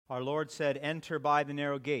Our Lord said, "Enter by the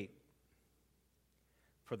narrow gate,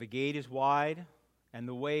 for the gate is wide and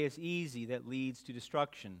the way is easy that leads to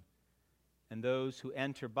destruction, and those who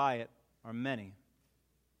enter by it are many.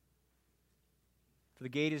 For the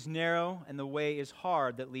gate is narrow and the way is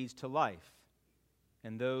hard that leads to life,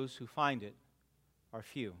 and those who find it are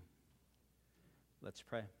few." Let's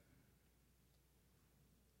pray.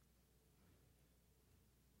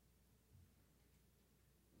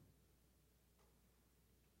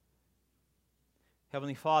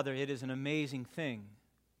 Heavenly Father, it is an amazing thing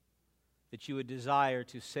that you would desire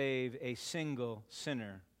to save a single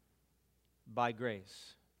sinner by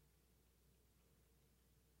grace.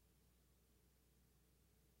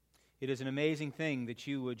 It is an amazing thing that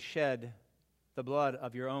you would shed the blood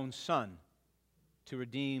of your own Son to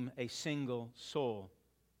redeem a single soul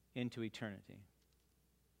into eternity.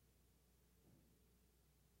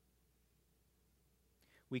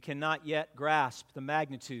 We cannot yet grasp the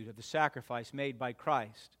magnitude of the sacrifice made by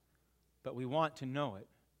Christ, but we want to know it.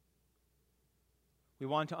 We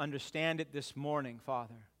want to understand it this morning,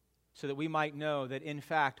 Father, so that we might know that in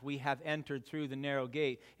fact we have entered through the narrow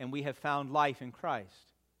gate and we have found life in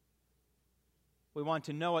Christ. We want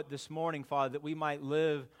to know it this morning, Father, that we might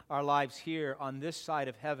live our lives here on this side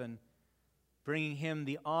of heaven, bringing Him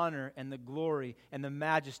the honor and the glory and the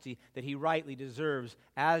majesty that He rightly deserves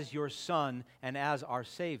as your Son and as our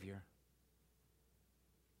Savior.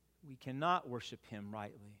 We cannot worship Him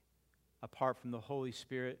rightly apart from the Holy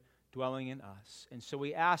Spirit dwelling in us. And so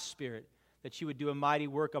we ask, Spirit, that you would do a mighty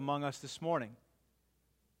work among us this morning,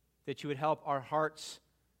 that you would help our hearts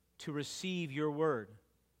to receive your word,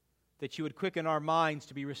 that you would quicken our minds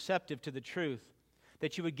to be receptive to the truth,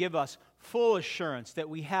 that you would give us full assurance that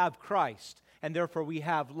we have Christ and therefore we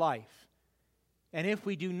have life. And if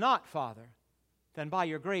we do not, Father, then by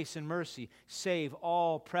your grace and mercy, save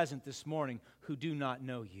all present this morning who do not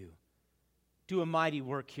know you. Do a mighty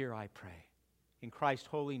work here, I pray. In Christ's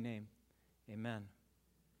holy name, amen.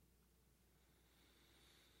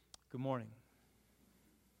 Good morning.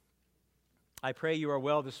 I pray you are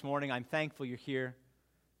well this morning. I'm thankful you're here.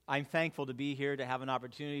 I'm thankful to be here, to have an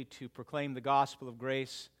opportunity to proclaim the gospel of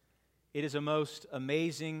grace. It is a most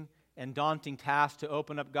amazing and daunting task to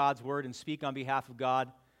open up God's word and speak on behalf of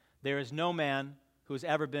God. There is no man who has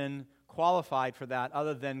ever been qualified for that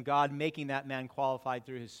other than God making that man qualified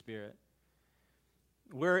through His Spirit.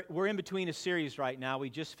 We're in between a series right now. We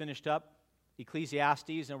just finished up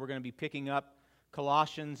Ecclesiastes, and we're going to be picking up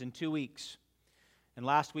Colossians in 2 weeks. And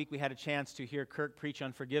last week we had a chance to hear Kirk preach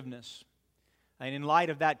on forgiveness. And in light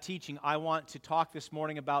of that teaching, I want to talk this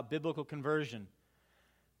morning about biblical conversion.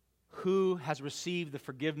 Who has received the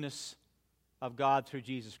forgiveness of God through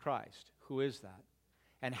Jesus Christ? Who is that?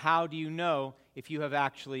 And how do you know if you have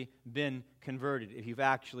actually been converted, if you've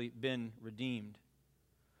actually been redeemed?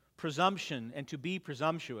 Presumption and to be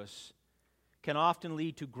presumptuous can often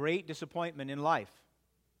lead to great disappointment in life.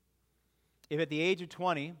 If at the age of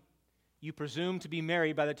 20, you presume to be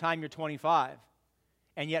married by the time you're 25,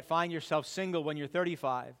 and yet find yourself single when you're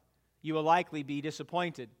 35, you will likely be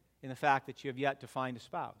disappointed in the fact that you have yet to find a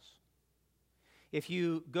spouse. If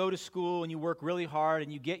you go to school and you work really hard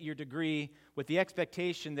and you get your degree with the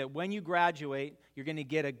expectation that when you graduate, you're going to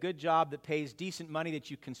get a good job that pays decent money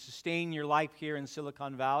that you can sustain your life here in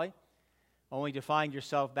Silicon Valley, only to find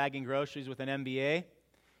yourself bagging groceries with an MBA,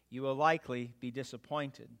 you will likely be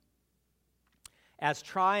disappointed. As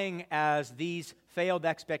trying as these failed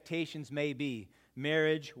expectations may be,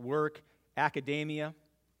 marriage, work, academia,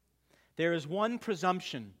 there is one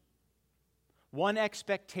presumption, one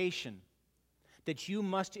expectation that you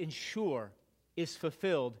must ensure is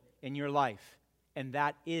fulfilled in your life, and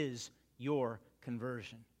that is your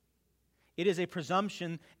conversion. It is a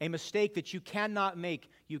presumption, a mistake that you cannot make.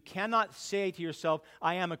 You cannot say to yourself,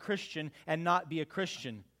 I am a Christian, and not be a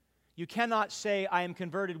Christian. You cannot say, I am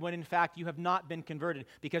converted, when in fact you have not been converted,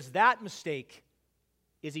 because that mistake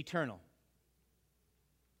is eternal.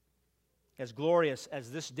 As glorious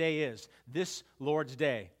as this day is, this Lord's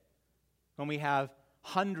Day, when we have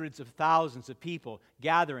hundreds of thousands of people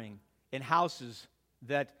gathering in houses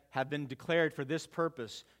that have been declared for this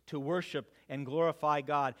purpose, to worship and glorify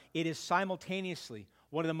God, it is simultaneously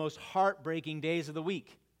one of the most heartbreaking days of the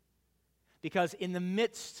week. Because in the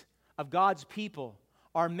midst of God's people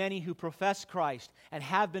are many who profess Christ and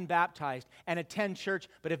have been baptized and attend church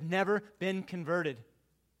but have never been converted.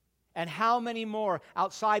 And how many more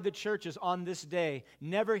outside the churches on this day,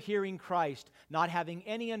 never hearing Christ, not having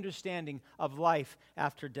any understanding of life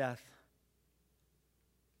after death?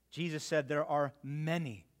 Jesus said there are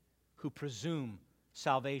many who presume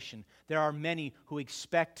salvation. There are many who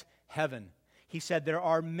expect heaven. He said there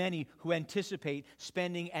are many who anticipate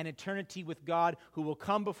spending an eternity with God, who will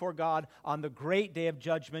come before God on the great day of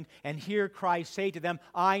judgment and hear Christ say to them,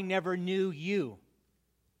 I never knew you.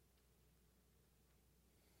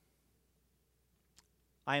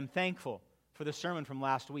 I am thankful for the sermon from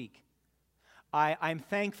last week. I'm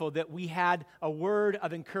thankful that we had a word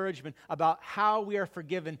of encouragement about how we are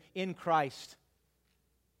forgiven in Christ.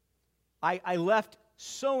 I left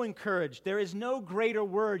so encouraged. There is no greater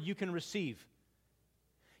word you can receive.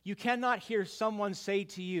 You cannot hear someone say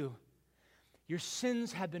to you, your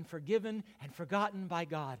sins have been forgiven and forgotten by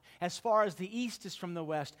God, as far as the east is from the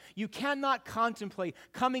west. You cannot contemplate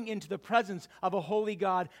coming into the presence of a holy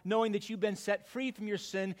God, knowing that you've been set free from your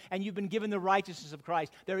sin and you've been given the righteousness of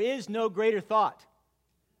Christ. There is no greater thought.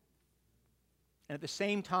 And at the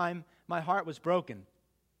same time, my heart was broken,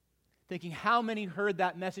 thinking how many heard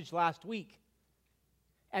that message last week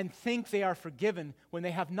and think they are forgiven when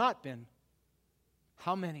they have not been.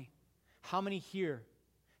 How many? How many here?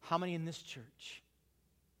 How many in this church?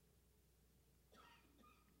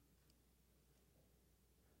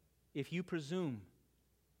 If you presume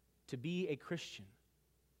to be a Christian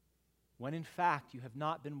when in fact you have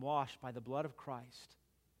not been washed by the blood of Christ,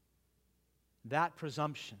 that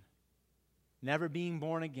presumption, never being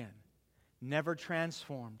born again, never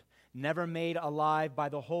transformed, never made alive by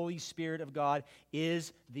the Holy Spirit of God,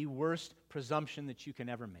 is the worst presumption that you can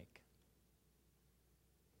ever make.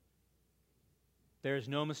 There is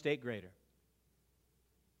no mistake greater.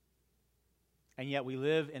 And yet we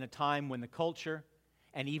live in a time when the culture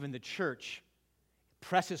and even the church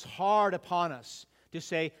presses hard upon us to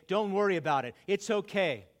say, don't worry about it. It's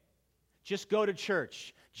okay. Just go to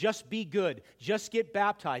church. Just be good. Just get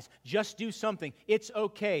baptized. Just do something. It's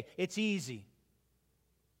okay. It's easy.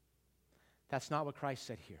 That's not what Christ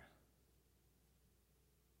said here.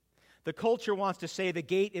 The culture wants to say the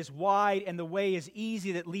gate is wide and the way is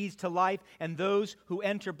easy that leads to life, and those who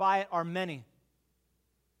enter by it are many.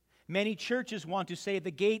 Many churches want to say the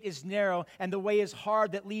gate is narrow and the way is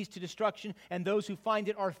hard that leads to destruction, and those who find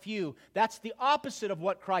it are few. That's the opposite of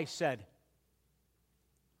what Christ said.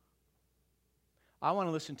 I want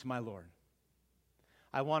to listen to my Lord.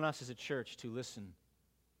 I want us as a church to listen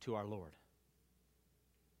to our Lord.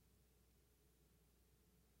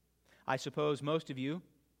 I suppose most of you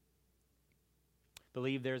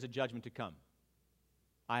believe there is a judgment to come.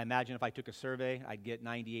 I imagine if I took a survey, I'd get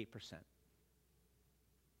 98%.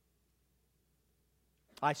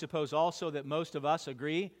 I suppose also that most of us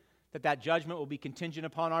agree that that judgment will be contingent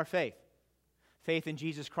upon our faith. Faith in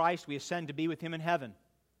Jesus Christ, we ascend to be with Him in heaven.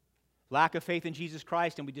 Lack of faith in Jesus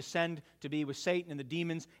Christ, and we descend to be with Satan and the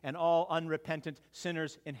demons and all unrepentant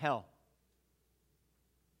sinners in hell.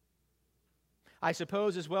 I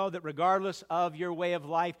suppose as well that regardless of your way of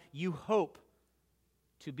life, you hope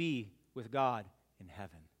to be with God in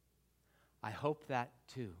heaven. I hope that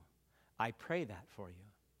too. I pray that for you.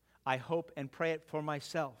 I hope and pray it for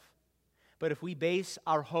myself. But if we base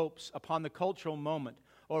our hopes upon the cultural moment,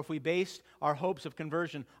 or if we base our hopes of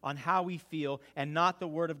conversion on how we feel and not the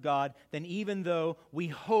Word of God, then even though we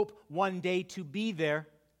hope one day to be there,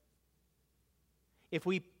 if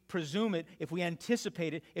we presume it, if we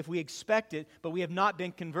anticipate it, if we expect it, but we have not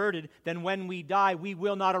been converted, then when we die, we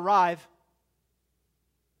will not arrive.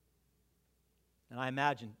 And I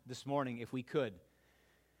imagine this morning, if we could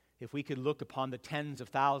look upon the tens of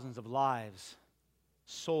thousands of lives,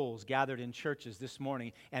 souls gathered in churches this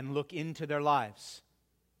morning, and look into their lives,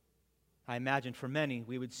 I imagine for many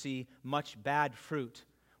we would see much bad fruit.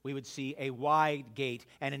 We would see a wide gate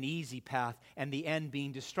and an easy path, and the end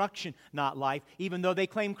being destruction, not life, even though they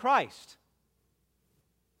claim Christ.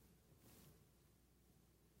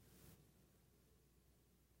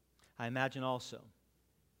 I imagine also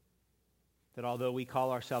that although we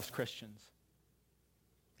call ourselves Christians,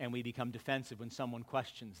 and we become defensive when someone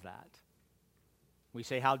questions that, we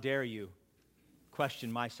say, how dare you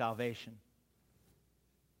question my salvation?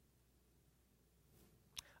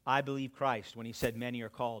 I believe Christ when He said many are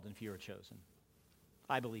called and few are chosen.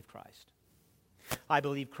 I believe Christ. I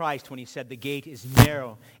believe Christ when He said the gate is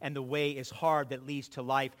narrow and the way is hard that leads to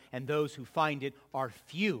life, and those who find it are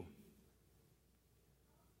few.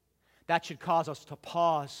 That should cause us to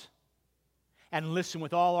pause and listen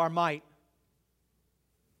with all our might.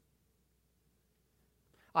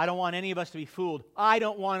 I don't want any of us to be fooled. I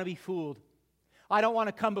don't want to be fooled. I don't want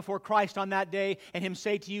to come before Christ on that day and Him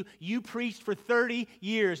say to you, you preached for 30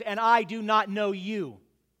 years and I do not know you.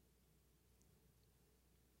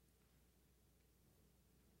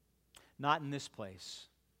 Not in this place.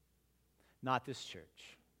 Not this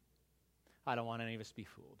church. I don't want any of us to be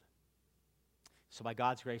fooled. So by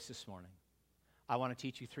God's grace this morning, I want to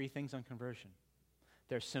teach you 3 things on conversion.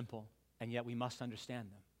 They're simple, and yet we must understand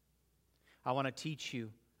them. I want to teach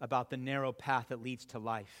you about the narrow path that leads to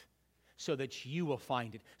life so that you will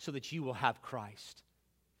find it, so that you will have Christ.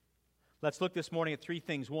 Let's look this morning at 3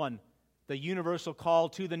 things. 1, the universal call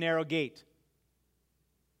to the narrow gate.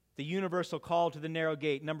 The universal call to the narrow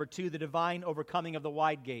gate. Number 2, the divine overcoming of the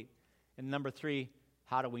wide gate. And number 3,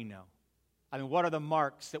 how do we know? I mean, what are the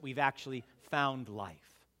marks that we've actually found life?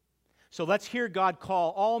 So let's hear God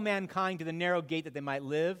call all mankind to the narrow gate that they might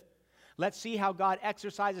live. Let's see how God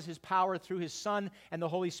exercises His power through His Son and the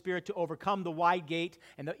Holy Spirit to overcome the wide gate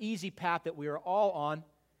and the easy path that we are all on.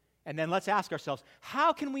 And then let's ask ourselves,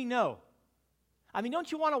 how can we know? I mean,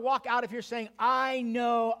 don't you want to walk out of here saying, I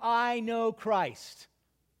know Christ.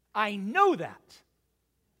 I know that.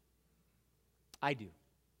 I do.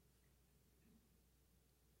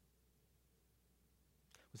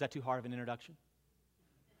 Was that too hard of an introduction?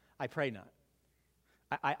 I pray not.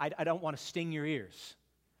 I don't want to sting your ears,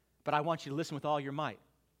 but I want you to listen with all your might.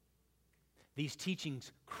 These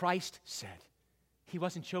teachings, Christ said. He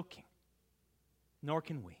wasn't joking, nor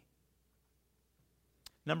can we.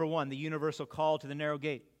 Number 1, the universal call to the narrow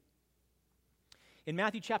gate. In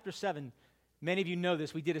Matthew chapter 7, many of you know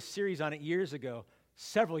this. We did a series on it years ago,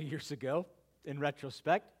 several years ago, in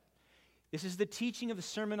retrospect. This is the teaching of the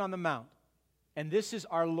Sermon on the Mount. And this is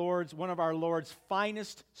one of our Lord's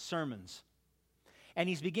finest sermons. And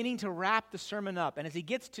he's beginning to wrap the sermon up. And as he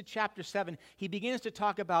gets to chapter 7, he begins to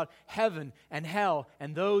talk about heaven and hell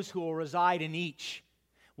and those who will reside in each.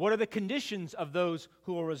 What are the conditions of those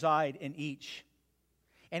who will reside in each?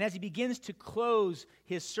 And as he begins to close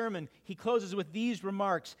his sermon, he closes with these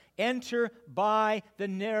remarks: enter by the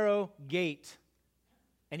narrow gate.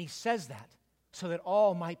 And he says that so that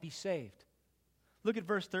all might be saved. Look at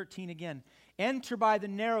verse 13 again. Enter by the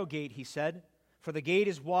narrow gate, he said, for the gate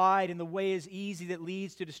is wide and the way is easy that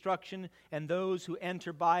leads to destruction, and those who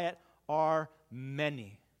enter by it are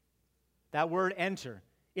many. That word enter,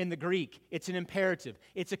 in the Greek, it's an imperative.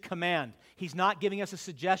 It's a command. He's not giving us a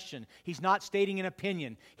suggestion. He's not stating an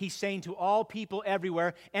opinion. He's saying to all people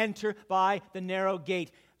everywhere, enter by the narrow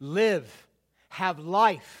gate. Live. Have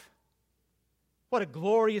life. What a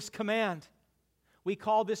glorious command. We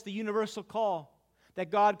call this the universal call. That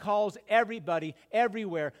God calls everybody,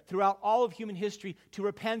 everywhere, throughout all of human history to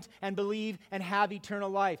repent and believe and have eternal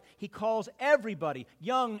life. He calls everybody,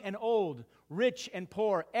 young and old, rich and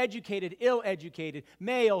poor, educated, ill-educated,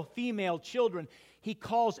 male, female, children. He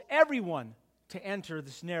calls everyone to enter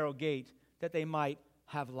this narrow gate that they might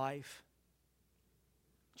have life.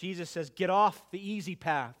 Jesus says, get off the easy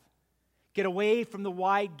path. Get away from the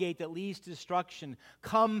wide gate that leads to destruction.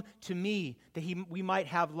 Come to me that we might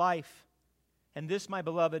have life. And this, my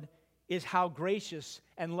beloved, is how gracious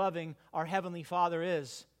and loving our Heavenly Father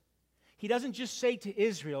is. He doesn't just say to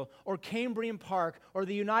Israel or Cambrian Park or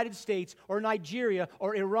the United States or Nigeria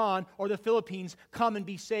or Iran or the Philippines, come and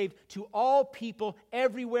be saved. To all people,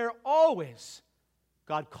 everywhere, always,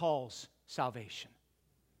 God calls salvation.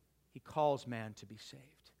 He calls man to be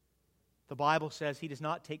saved. The Bible says He does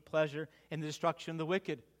not take pleasure in the destruction of the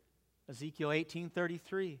wicked. Ezekiel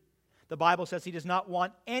 18:33. The Bible says He does not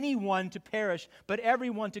want anyone to perish, but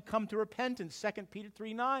everyone to come to repentance, 2 Peter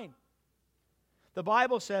 3:9. The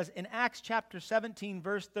Bible says in Acts chapter 17,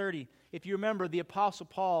 verse 30, if you remember the Apostle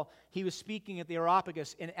Paul, he was speaking at the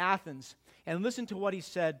Areopagus in Athens, and listen to what he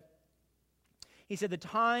said. He said, the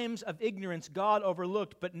times of ignorance God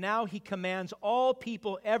overlooked, but now He commands all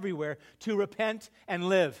people everywhere to repent and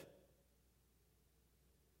live.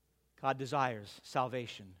 God desires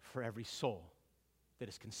salvation for every soul that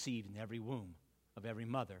is conceived in every womb of every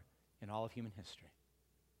mother in all of human history.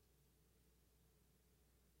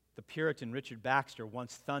 The Puritan Richard Baxter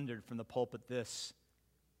once thundered from the pulpit this.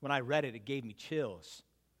 When I read it, it gave me chills.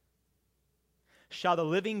 Shall the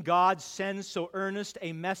living God send so earnest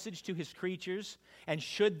a message to His creatures, and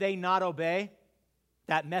should they not obey?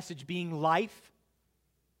 That message being life.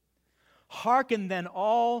 Hearken then,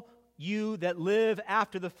 all you that live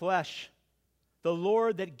after the flesh. The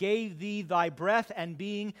Lord that gave thee thy breath and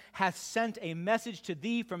being hath sent a message to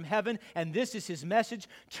thee from heaven, and this is His message.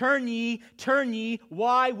 Turn ye,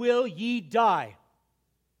 why will ye die?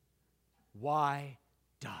 Why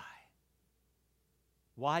die?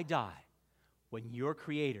 Why die when your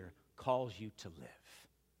Creator calls you to live?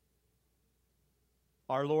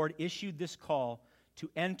 Our Lord issued this call to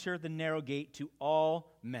enter the narrow gate to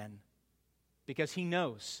all men because He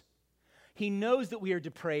knows. He knows that we are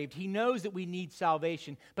depraved. He knows that we need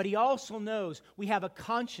salvation. But He also knows we have a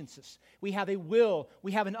conscience. We have a will.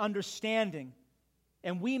 We have an understanding.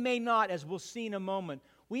 And we may not, as we'll see in a moment,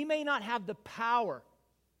 we may not have the power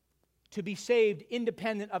to be saved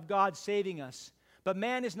independent of God saving us. But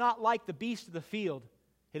man is not like the beast of the field.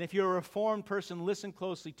 And if you're a reformed person, listen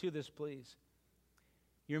closely to this, please.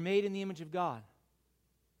 You're made in the image of God.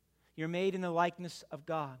 You're made in the likeness of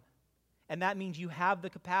God. And that means you have the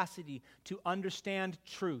capacity to understand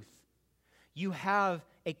truth. You have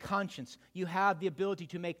a conscience. You have the ability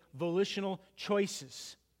to make volitional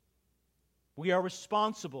choices. We are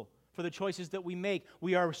responsible for the choices that we make.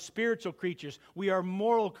 We are spiritual creatures. We are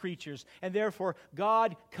moral creatures. And therefore,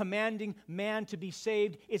 God commanding man to be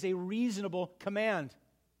saved is a reasonable command.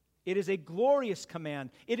 It is a glorious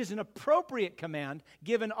command. It is an appropriate command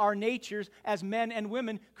given our natures as men and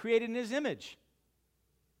women created in His image.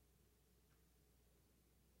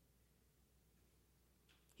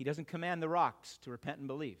 He doesn't command the rocks to repent and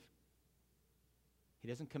believe. He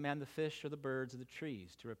doesn't command the fish or the birds or the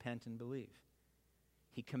trees to repent and believe.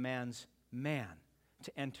 He commands man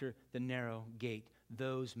to enter the narrow gate,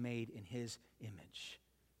 those made in His image.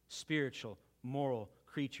 Spiritual, moral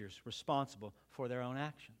creatures responsible for their own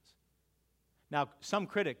actions. Now, some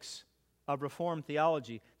critics of Reformed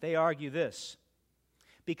theology, they argue this.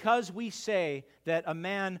 Because we say that a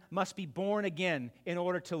man must be born again in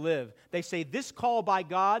order to live, they say this call by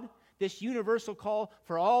God, this universal call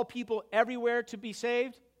for all people everywhere to be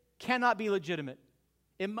saved, cannot be legitimate.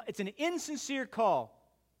 It's an insincere call.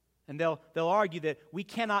 And they'll argue that we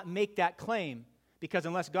cannot make that claim because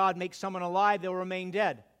unless God makes someone alive, they'll remain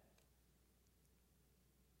dead.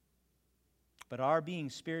 But our being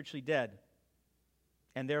spiritually dead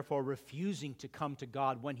and therefore refusing to come to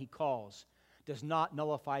God when He calls does not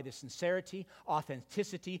nullify the sincerity,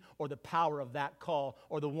 authenticity, or the power of that call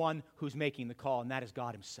or the one who's making the call, and that is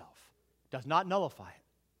God Himself. Does not nullify it.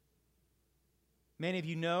 Many of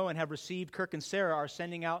you know and have received, Kirk and Sarah are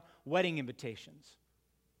sending out wedding invitations.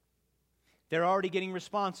 They're already getting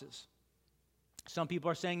responses. Some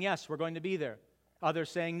people are saying, yes, we're going to be there.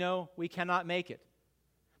 Others saying, no, we cannot make it.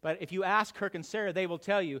 But if you ask Kirk and Sarah, they will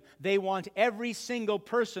tell you they want every single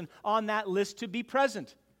person on that list to be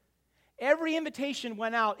present. Every invitation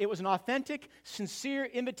went out. It was an authentic, sincere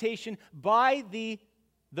invitation by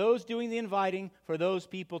those doing the inviting for those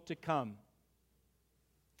people to come.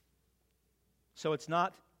 So it's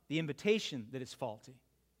not the invitation that is faulty.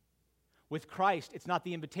 With Christ, it's not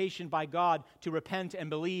the invitation by God to repent and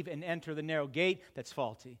believe and enter the narrow gate that's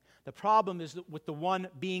faulty. The problem is with the one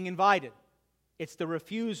being invited. It's the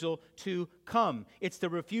refusal to come. It's the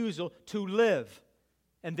refusal to live.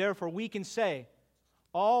 And therefore we can say,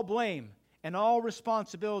 all blame and all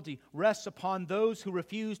responsibility rests upon those who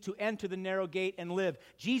refuse to enter the narrow gate and live.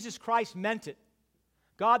 Jesus Christ meant it.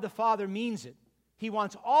 God the Father means it. He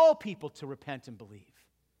wants all people to repent and believe.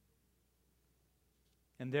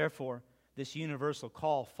 And therefore, this universal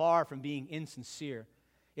call, far from being insincere,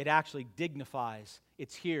 it actually dignifies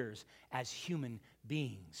its hearers as human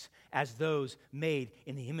beings, as those made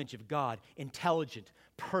in the image of God, intelligent,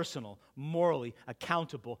 personal, morally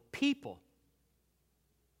accountable people.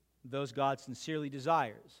 Those God sincerely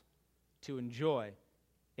desires to enjoy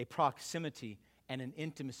a proximity and an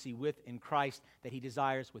intimacy with in Christ that He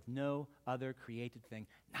desires with no other created thing,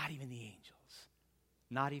 not even the angels.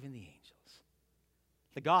 Not even the angels.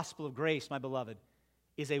 The gospel of grace, my beloved,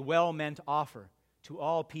 is a well-meant offer to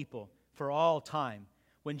all people for all time.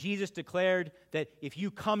 When Jesus declared that if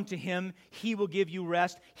you come to Him, He will give you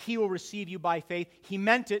rest, He will receive you by faith, He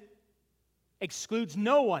meant it, excludes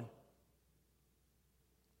no one.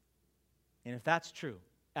 And if that's true,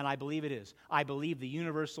 and I believe it is, I believe the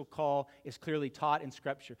universal call is clearly taught in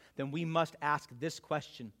Scripture, then we must ask this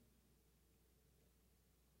question.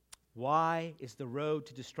 Why is the road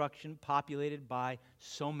to destruction populated by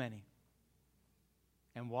so many?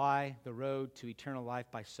 And why the road to eternal life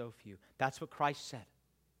by so few? That's what Christ said.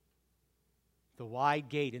 The wide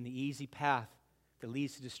gate and the easy path that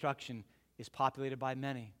leads to destruction is populated by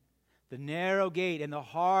many. The narrow gate and the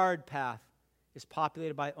hard path is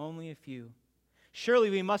populated by only a few. Surely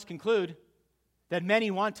we must conclude that many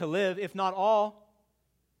want to live, if not all.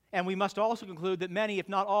 And we must also conclude that many, if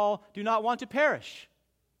not all, do not want to perish.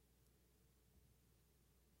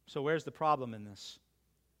 So where's the problem in this?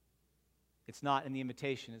 It's not in the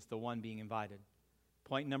invitation, it's the one being invited.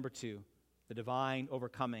 Point number 2, the divine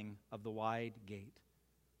overcoming of the wide gate.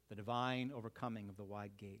 The divine overcoming of the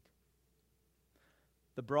wide gate.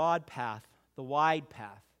 The broad path, the wide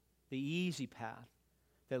path, the easy path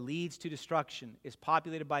that leads to destruction is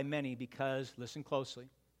populated by many because, listen closely,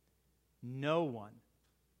 no one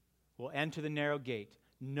will enter the narrow gate.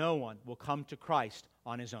 No one will come to Christ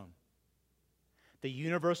on his own. The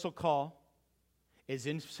universal call is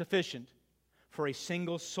insufficient for a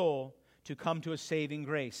single soul to come to a saving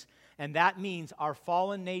grace. And that means our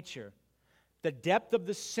fallen nature The depth of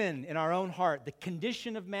the sin in our own heart, the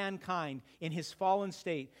condition of mankind in his fallen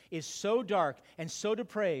state, is so dark and so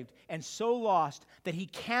depraved and so lost that he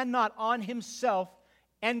cannot on himself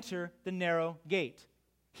enter the narrow gate.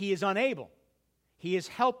 He is unable. He is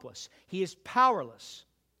helpless. He is powerless.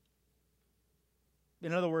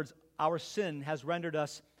 In other words, our sin has rendered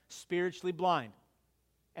us spiritually blind,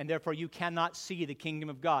 and therefore you cannot see the kingdom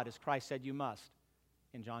of God, as Christ said you must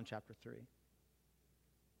in John chapter 3.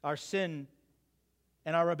 Our sin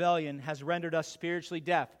and our rebellion has rendered us spiritually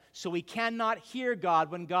deaf, so we cannot hear God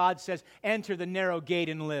when God says, enter the narrow gate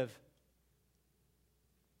and live.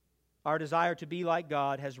 Our desire to be like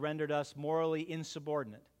God has rendered us morally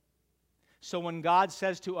insubordinate. So when God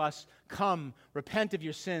says to us, come, repent of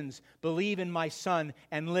your sins, believe in my Son,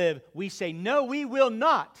 and live, we say, no, we will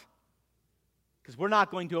not, because we're not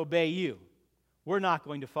going to obey you. We're not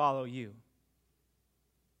going to follow you.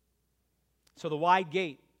 So the wide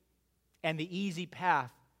gate and the easy path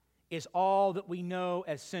is all that we know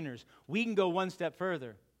as sinners. We can go one step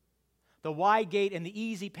further. The wide gate and the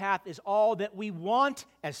easy path is all that we want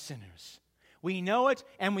as sinners. We know it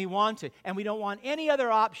and we want it, and we don't want any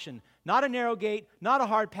other option. Not a narrow gate, not a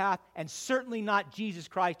hard path, and certainly not Jesus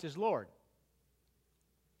Christ as Lord.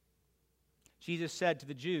 Jesus said to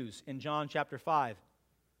the Jews in John chapter 5,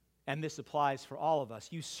 and this applies for all of us,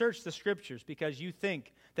 you search the Scriptures because you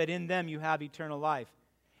think that in them you have eternal life.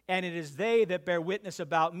 And it is they that bear witness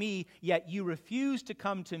about me, yet you refuse to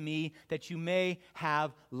come to me that you may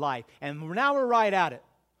have life. And now we're right at it.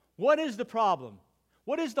 What is the problem?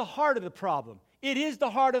 What is the heart of the problem? It is the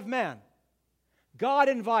heart of man. God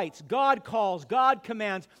invites, God calls, God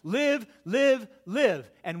commands, live, live,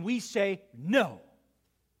 live. And we say, no,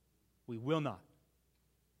 we will not.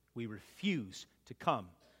 We refuse to come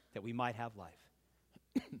that we might have life.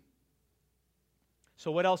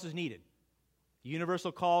 So what else is needed? The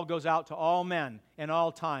universal call goes out to all men and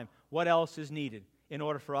all time. What else is needed in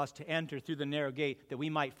order for us to enter through the narrow gate that we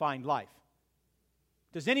might find life?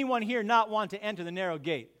 Does anyone here not want to enter the narrow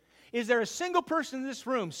gate? Is there a single person in this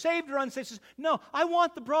room, saved or unsaved, says, no, I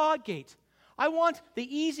want the broad gate. I want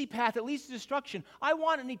the easy path that leads to destruction. I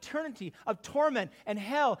want an eternity of torment and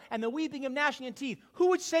hell and the weeping of gnashing of teeth. Who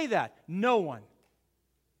would say that? No one.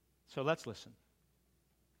 So let's listen.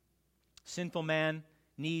 Sinful man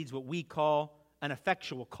needs what we call an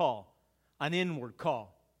effectual call, an inward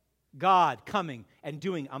call. God coming and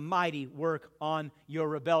doing a mighty work on your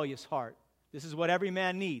rebellious heart. This is what every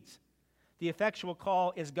man needs. The effectual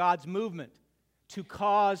call is God's movement to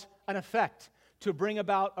cause an effect, to bring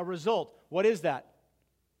about a result. What is that?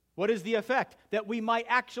 What is the effect? That we might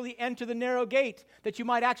actually enter the narrow gate, that you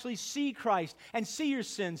might actually see Christ and see your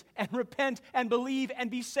sins and repent and believe and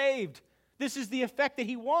be saved. This is the effect that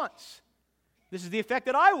He wants. This is the effect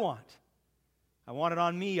that I want. I want it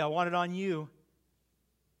on me. I want it on you.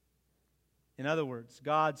 In other words,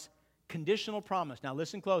 God's conditional promise. Now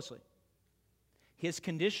listen closely. His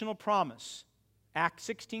conditional promise, Acts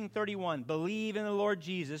 16:31, believe in the Lord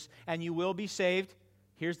Jesus and you will be saved.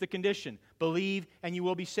 Here's the condition. Believe and you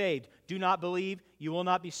will be saved. Do not believe, you will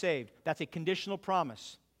not be saved. That's a conditional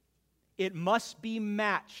promise. It must be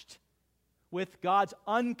matched with God's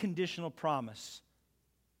unconditional promise,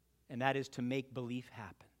 and that is to make belief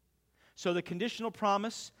happen. So the conditional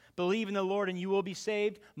promise, believe in the Lord and you will be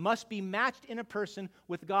saved, must be matched in a person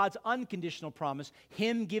with God's unconditional promise,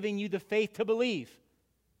 Him giving you the faith to believe.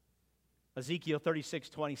 Ezekiel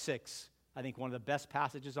 36:26, I think one of the best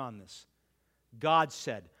passages on this. God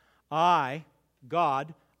said, I,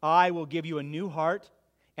 God, I will give you a new heart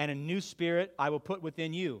and a new spirit I will put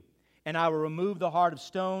within you. And I will remove the heart of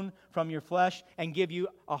stone from your flesh and give you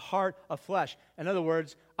a heart of flesh. In other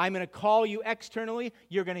words, I'm going to call you externally.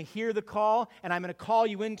 You're going to hear the call, and I'm going to call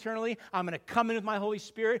you internally. I'm going to come in with my Holy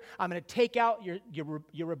Spirit. I'm going to take out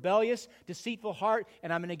your rebellious, deceitful heart,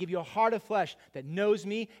 and I'm going to give you a heart of flesh that knows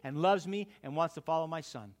me and loves me and wants to follow my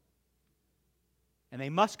Son. And they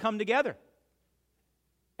must come together.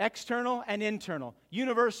 External and internal,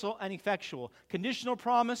 universal and effectual, conditional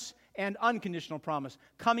promise and unconditional promise,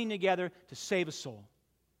 coming together to save a soul.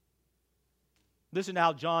 Listen to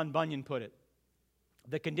how John Bunyan put it.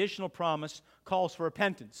 The conditional promise calls for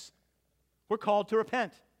repentance. We're called to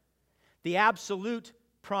repent. The absolute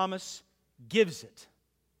promise gives it.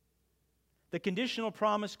 The conditional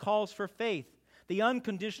promise calls for faith. The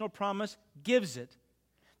unconditional promise gives it.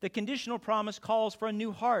 The conditional promise calls for a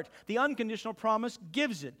new heart. The unconditional promise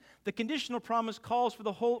gives it. The conditional promise calls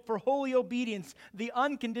for holy obedience. The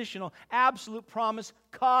unconditional, absolute promise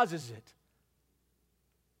causes it.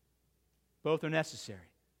 Both are necessary.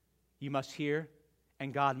 You must hear,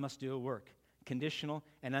 and God must do a work. Conditional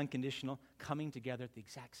and unconditional coming together at the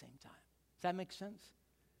exact same time. Does that make sense?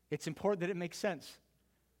 It's important that it makes sense.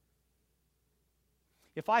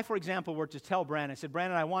 If I, for example, were to tell Brandon, I said,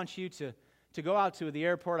 Brandon, I want you to go out to the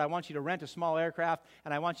airport, I want you to rent a small aircraft,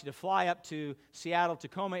 and I want you to fly up to Seattle,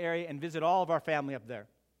 Tacoma area, and visit all of our family up there.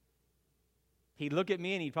 He'd look at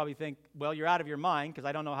me and he'd probably think, well, you're out of your mind because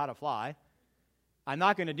I don't know how to fly. I'm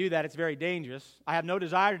not going to do that. It's very dangerous. I have no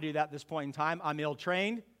desire to do that at this point in time. I'm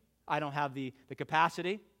ill-trained. I don't have the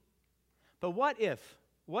capacity. But what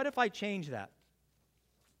if I change that?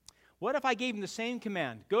 What if I gave him the same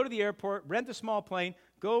command? Go to the airport, rent a small plane,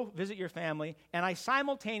 go visit your family, and I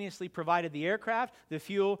simultaneously provided the aircraft, the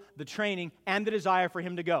fuel, the training, and the desire for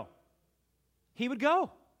him to go. He would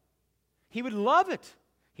go. He would love it.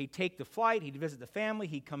 He'd take the flight, he'd visit the family,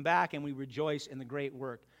 he'd come back, and we rejoice in the great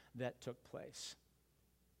work that took place.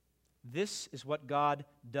 This is what God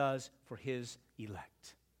does for his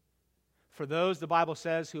elect. For those, the Bible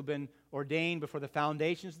says, who have been ordained before the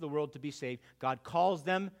foundations of the world to be saved, God calls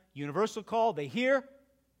them, universal call, they hear,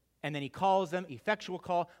 and then he calls them, effectual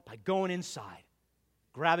call, by going inside,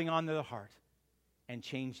 grabbing onto the heart, and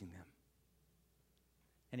changing them.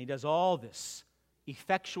 And he does all this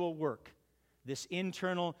effectual work, this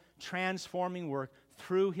internal transforming work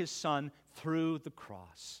through his Son, through the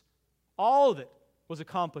cross. All of it was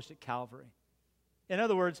accomplished at Calvary. In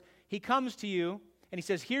other words, he comes to you and he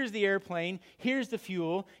says, here's the airplane, here's the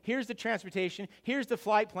fuel, here's the transportation, here's the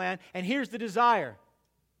flight plan, and here's the desire.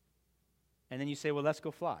 And then you say, well, let's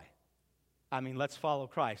go fly. Let's follow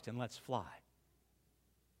Christ and let's fly.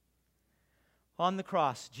 On the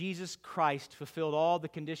cross, Jesus Christ fulfilled all the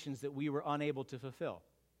conditions that we were unable to fulfill.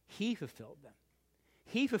 He fulfilled them.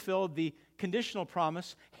 He fulfilled the conditional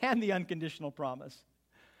promise and the unconditional promise.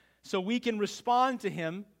 So we can respond to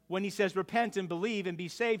him when he says repent and believe and be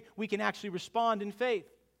saved. We can actually respond in faith.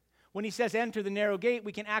 When he says enter the narrow gate,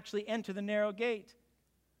 we can actually enter the narrow gate.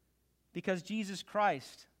 Because Jesus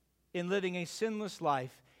Christ, in living a sinless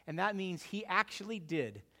life, and that means he actually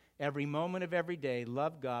did every moment of every day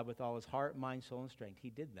love God with all his heart, mind, soul, and strength. He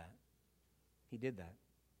did that. He did that.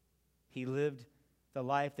 He lived the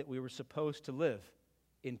life that we were supposed to live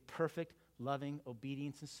in perfect, loving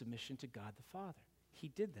obedience and submission to God the Father. He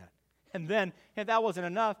did that. And then, if that wasn't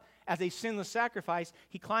enough, as a sinless sacrifice,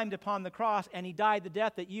 he climbed upon the cross and he died the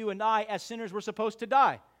death that you and I, as sinners, were supposed to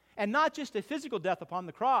die. And not just a physical death upon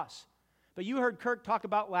the cross, but you heard Kirk talk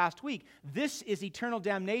about last week. This is eternal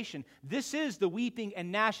damnation. This is the weeping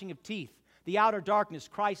and gnashing of teeth. The outer darkness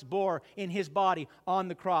Christ bore in his body on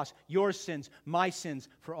the cross. Your sins, my sins,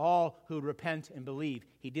 for all who repent and believe.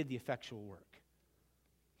 He did the effectual work.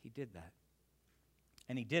 He did that.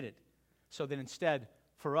 And he did it so that instead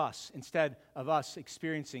of us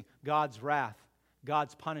experiencing God's wrath,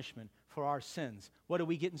 God's punishment for our sins, what do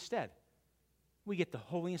we get instead? We get the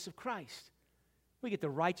holiness of Christ. We get the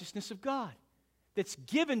righteousness of God that's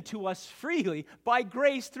given to us freely by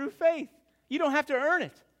grace through faith. You don't have to earn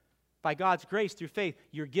it. By God's grace through faith,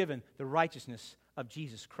 you're given the righteousness of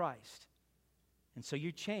Jesus Christ. And so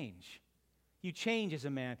you change. You change as a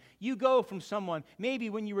man. You go from someone,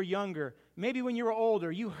 maybe when you were younger, maybe when you were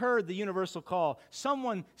older, you heard the universal call.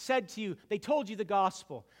 Someone said to you, they told you the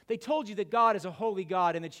gospel. They told you that God is a holy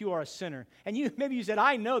God and that you are a sinner. And maybe you said,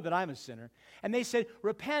 I know that I'm a sinner. And they said,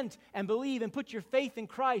 repent and believe and put your faith in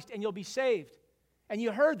Christ and you'll be saved. And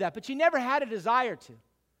you heard that, but you never had a desire to.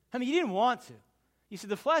 You didn't want to. You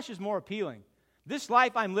said, the flesh is more appealing. This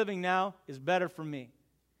life I'm living now is better for me.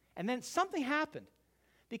 And then something happened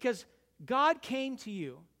because God came to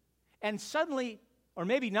you, and suddenly, or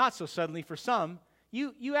maybe not so suddenly for some,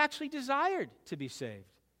 you actually desired to be saved.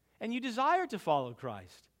 And you desired to follow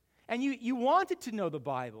Christ. And you wanted to know the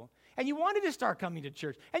Bible. And you wanted to start coming to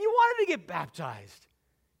church. And you wanted to get baptized.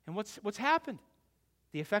 And what's happened?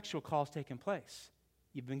 The effectual call's taken place.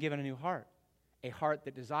 You've been given a new heart. A heart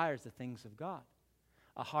that desires the things of God.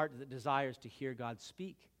 A heart that desires to hear God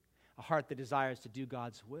speak. A heart that desires to do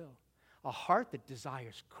God's will. A heart that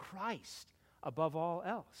desires Christ above all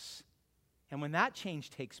else. And when that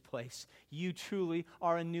change takes place, you truly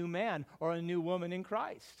are a new man or a new woman in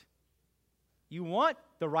Christ. You want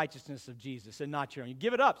the righteousness of Jesus and not your own. You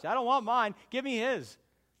give it up. Say, I don't want mine. Give me his.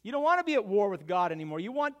 You don't want to be at war with God anymore.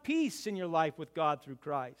 You want peace in your life with God through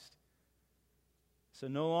Christ. So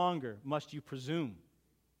no longer must you presume.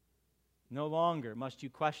 No longer must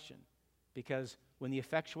you question. Because when the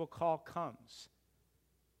effectual call comes,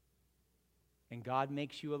 and God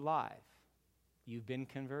makes you alive, you've been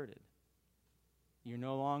converted. You're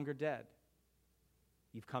no longer dead.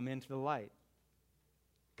 You've come into the light,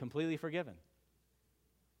 completely forgiven.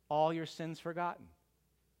 All your sins forgotten.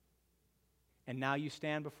 And now you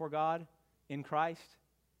stand before God in Christ.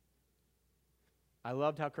 I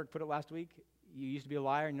loved how Kirk put it last week. You used to be a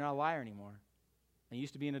liar, and you're not a liar anymore. And you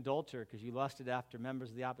used to be an adulterer because you lusted after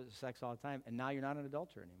members of the opposite sex all the time, and now you're not an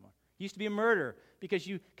adulterer anymore. You used to be a murderer because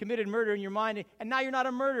you committed murder in your mind, and now you're not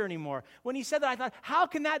a murderer anymore. When he said that, I thought, how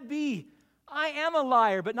can that be? I am a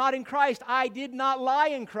liar, but not in Christ. I did not lie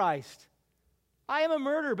in Christ. I am a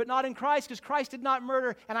murderer, but not in Christ, because Christ did not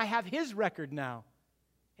murder, and I have his record now.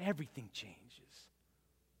 Everything changes.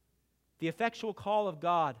 The effectual call of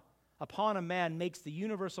God upon a man makes the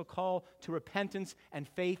universal call to repentance and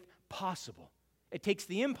faith possible. It takes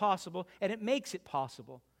the impossible and it makes it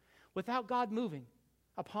possible. Without God moving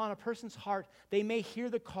upon a person's heart, they may hear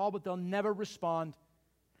the call, but they'll never respond.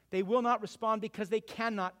 They will not respond because they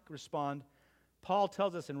cannot respond. Paul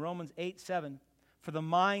tells us in Romans 8:7, for the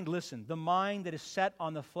mind, listen, the mind that is set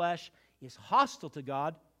on the flesh is hostile to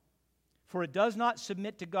God, for it does not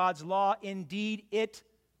submit to God's law. Indeed, it,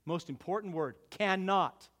 most important word,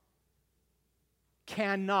 cannot.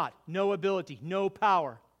 Cannot. No ability, no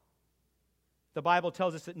power. The Bible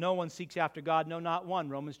tells us that no one seeks after God, no, not one.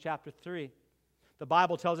 Romans chapter 3. The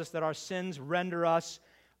Bible tells us that our sins render us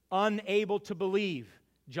unable to believe.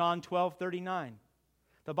 John 12:39.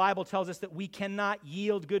 The Bible tells us that we cannot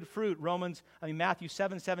yield good fruit. Matthew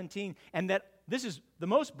 7:17. And that, this is the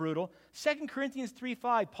most brutal, 2 Corinthians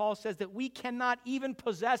 3:5, Paul says that we cannot even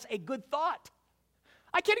possess a good thought.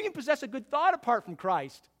 I can't even possess a good thought apart from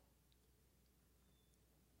Christ.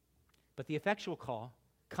 But the effectual call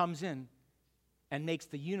comes in and makes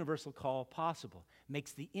the universal call possible,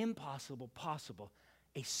 makes the impossible possible.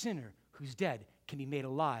 A sinner who's dead can be made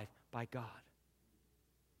alive by God.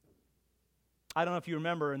 I don't know if you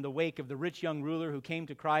remember in the wake of the rich young ruler who came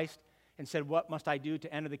to Christ and said, what must I do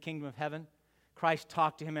to enter the kingdom of heaven? Christ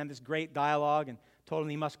talked to him and had this great dialogue and told him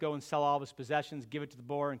he must go and sell all of his possessions, give it to the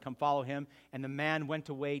poor, and come follow him. And the man went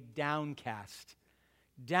away downcast.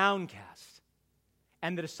 Downcast.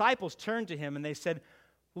 And the disciples turned to him and they said,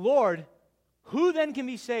 Lord, who then can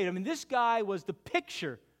be saved? I mean, this guy was the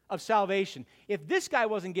picture of salvation. If this guy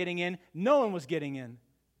wasn't getting in, no one was getting in.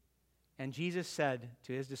 And Jesus said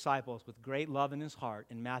to his disciples with great love in his heart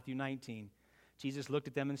in Matthew 19, Jesus looked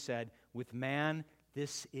at them and said, with man,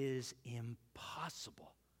 this is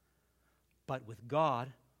impossible. But with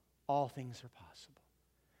God, all things are possible.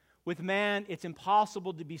 With man, it's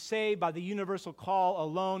impossible to be saved by the universal call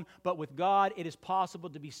alone, but with God, it is possible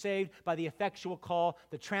to be saved by the effectual call,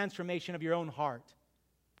 the transformation of your own heart.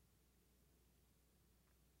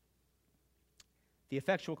 The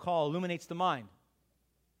effectual call illuminates the mind.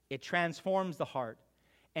 It transforms the heart,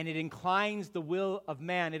 and it inclines the will of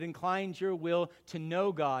man. It inclines your will to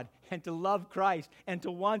know God and to love Christ and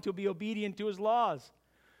to want to be obedient to his laws.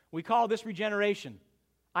 We call this regeneration.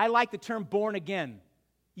 I like the term born again.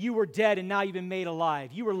 You were dead and now you've been made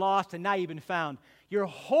alive. You were lost and now you've been found. Your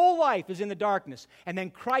whole life is in the darkness, and then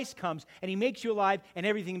Christ comes and he makes you alive and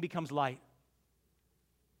everything becomes light.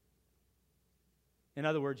 In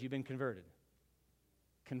other words, you've been converted.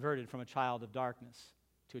 Converted from a child of darkness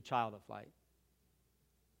to a child of light.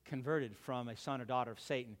 Converted from a son or daughter of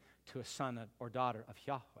Satan to a son or daughter of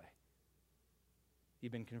Yahweh.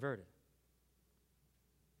 You've been converted.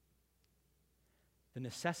 The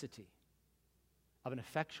necessity of an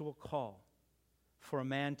effectual call for a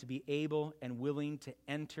man to be able and willing to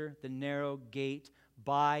enter the narrow gate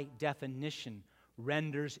by definition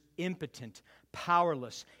renders impotent,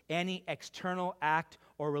 powerless any external act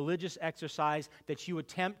or religious exercise that you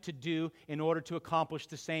attempt to do in order to accomplish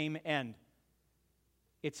the same end.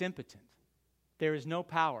 It's impotent. There is no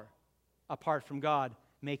power apart from God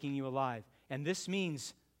making you alive. And this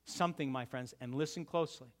means something, my friends, and listen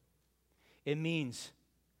closely. It means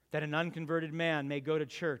that an unconverted man may go to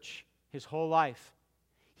church his whole life.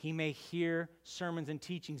 He may hear sermons and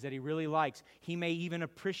teachings that he really likes. He may even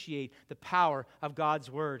appreciate the power of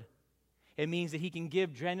God's word. It means that he can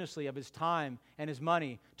give generously of his time and his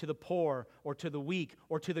money to the poor or to the weak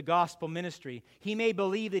or to the gospel ministry. He may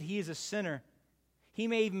believe that he is a sinner. He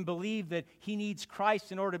may even believe that he needs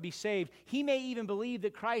Christ in order to be saved. He may even believe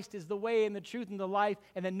that Christ is the way and the truth and the life,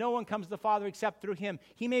 and that no one comes to the Father except through him.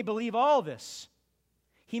 He may believe all this.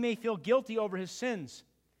 He may feel guilty over his sins.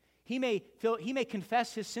 He may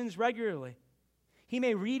confess his sins regularly. He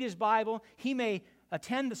may read his Bible. He may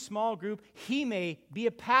attend the small group. He may be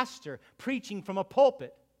a pastor preaching from a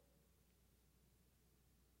pulpit.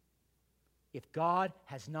 If God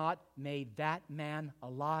has not made that man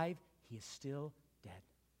alive, he is still dead.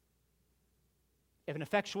 If an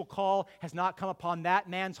effectual call has not come upon that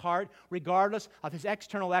man's heart, regardless of his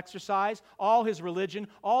external exercise, all his religion,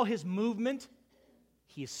 all his movement,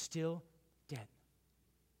 he is still dead.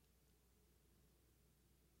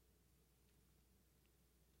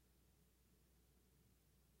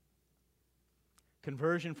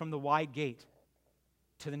 Conversion from the wide gate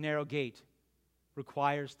to the narrow gate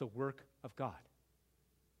requires the work of God.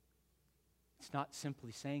 It's not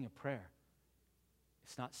simply saying a prayer.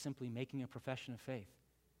 It's not simply making a profession of faith.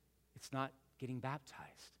 It's not getting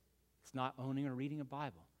baptized. It's not owning or reading a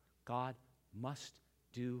Bible. God must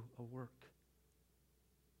do a work.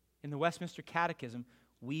 In the Westminster Catechism,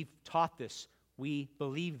 we've taught this. We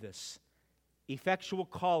believe this. Effectual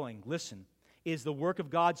calling, listen, is the work of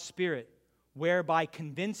God's Spirit, whereby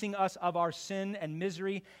convincing us of our sin and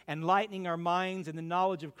misery, enlightening our minds in the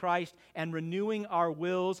knowledge of Christ, and renewing our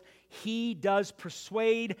wills, He does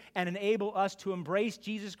persuade and enable us to embrace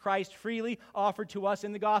Jesus Christ freely offered to us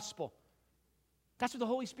in the gospel. That's what the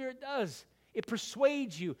Holy Spirit does. It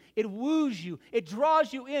persuades you, it woos you, it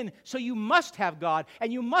draws you in, so you must have God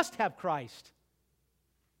and you must have Christ.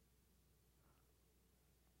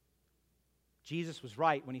 Jesus was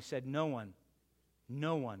right when He said, no one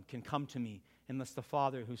can come to me unless the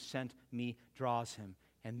Father who sent me draws him,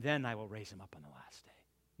 and then I will raise him up on the last day.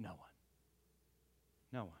 No one.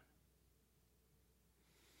 No one.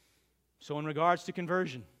 So in regards to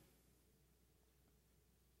conversion,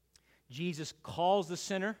 Jesus calls the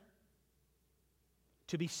sinner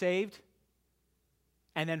to be saved,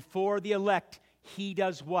 and then for the elect, He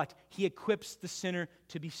does what? He equips the sinner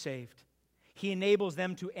to be saved. He enables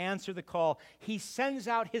them to answer the call. He sends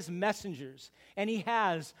out His messengers, and He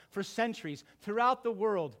has for centuries throughout the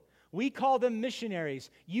world. We call them missionaries.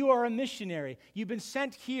 You are a missionary. You've been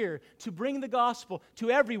sent here to bring the gospel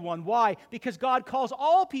to everyone. Why? Because God calls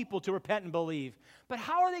all people to repent and believe. But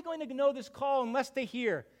how are they going to know this call unless they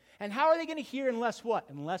hear? And how are they going to hear unless what?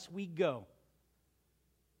 Unless we go.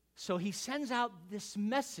 So He sends out this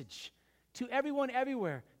message to everyone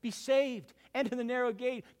everywhere. Be saved. Enter the narrow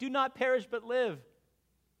gate. Do not perish but live.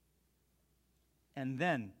 And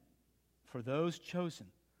then, for those chosen,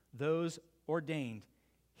 those ordained,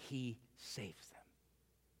 He saves them.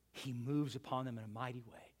 He moves upon them in a mighty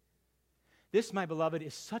way. This, my beloved,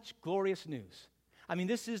 is such glorious news. I mean,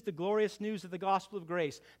 this is the glorious news of the gospel of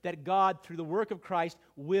grace, that God, through the work of Christ,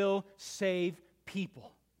 will save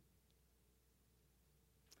people.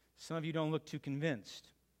 Some of you don't look too convinced.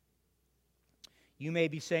 You may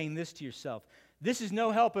be saying this to yourself: this is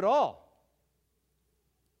no help at all.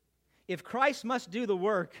 If Christ must do the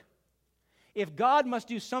work, if God must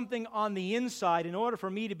do something on the inside in order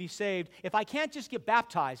for me to be saved, if I can't just get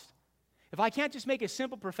baptized, if I can't just make a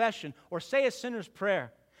simple profession or say a sinner's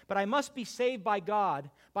prayer, but I must be saved by God,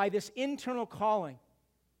 by this internal calling,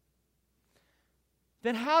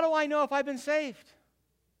 then how do I know if I've been saved?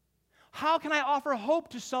 How can I offer hope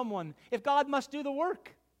to someone if God must do the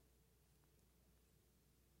work?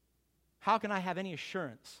 How can I have any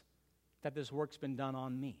assurance that this work's been done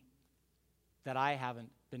on me, that I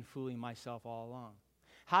haven't been fooling myself all along?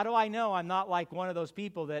 How do I know I'm not like one of those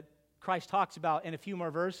people that Christ talks about in a few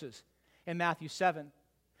more verses in Matthew 7?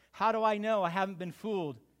 How do I know I haven't been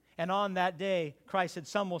fooled? And on that day, Christ said,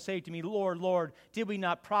 some will say to me, Lord, Lord, did we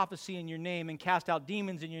not prophesy in your name and cast out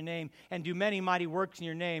demons in your name and do many mighty works in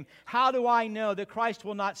your name? How do I know that Christ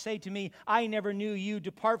will not say to me, I never knew you,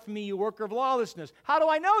 depart from me, you worker of lawlessness? How do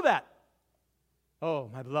I know that?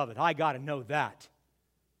 Oh, my beloved, I got to know that.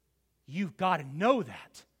 You've got to know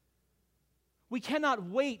that. We cannot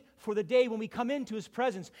wait for the day when we come into His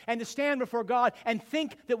presence and to stand before God and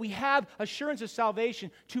think that we have assurance of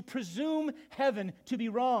salvation, to presume heaven to be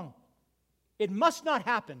wrong. It must not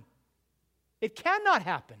happen. It cannot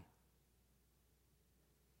happen.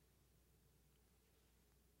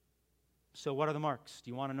 So what are the marks?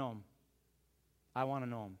 Do you want to know them? I want to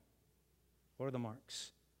know them. What are the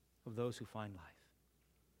marks of those who find life?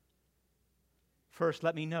 First,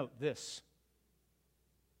 let me note this.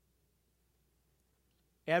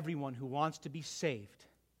 Everyone who wants to be saved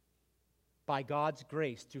by God's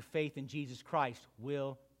grace through faith in Jesus Christ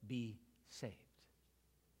will be saved.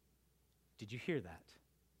 Did you hear that?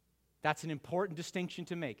 That's an important distinction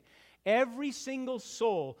to make. Every single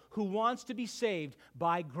soul who wants to be saved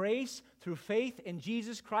by grace through faith in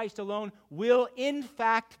Jesus Christ alone will in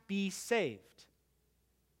fact be saved.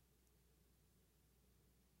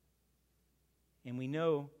 And we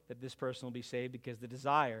know that this person will be saved because the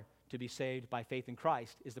desire to be saved by faith in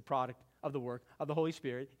Christ is the product of the work of the Holy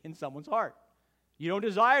Spirit in someone's heart. You don't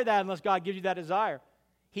desire that unless God gives you that desire.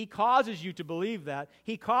 He causes you to believe that.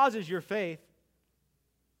 He causes your faith.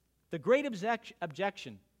 The great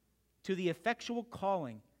objection to the effectual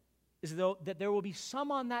calling is that there will be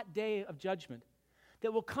some on that day of judgment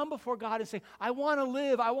that will come before God and say, I want to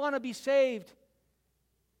live, I want to be saved.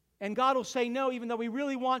 And God will say no, even though we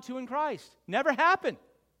really want to in Christ. Never happen.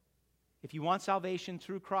 If you want salvation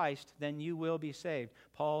through Christ, then you will be saved.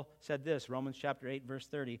 Paul said this, Romans chapter 8, verse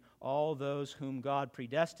 30, all those whom God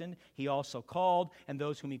predestined, he also called, and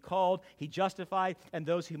those whom he called, he justified, and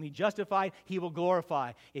those whom he justified, he will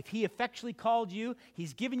glorify. If he effectually called you,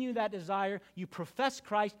 he's given you that desire, you profess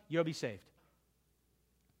Christ, you'll be saved.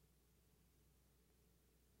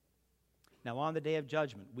 Now, on the day of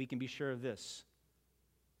judgment, we can be sure of this.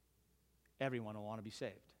 Everyone will want to be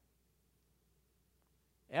saved.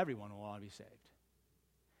 Everyone will want to be saved.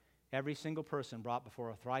 Every single person brought before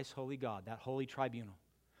a thrice holy God, that holy tribunal,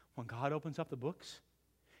 when God opens up the books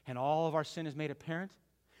and all of our sin is made apparent,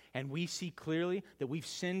 and we see clearly that we've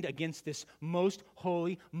sinned against this most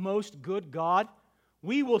holy, most good God,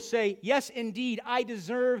 we will say, yes, indeed, I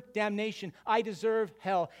deserve damnation. I deserve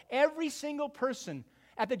hell. Every single person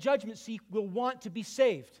at the judgment seat will want to be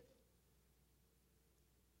saved.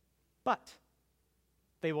 But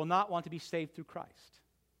they will not want to be saved through Christ.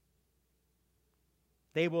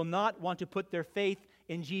 They will not want to put their faith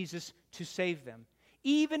in Jesus to save them.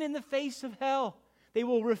 Even in the face of hell, they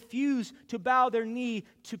will refuse to bow their knee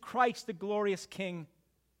to Christ, the glorious King.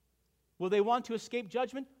 Will they want to escape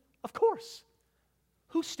judgment? Of course.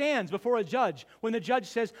 Who stands before a judge when the judge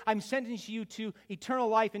says, I'm sentencing you to eternal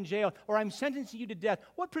life in jail, or I'm sentencing you to death?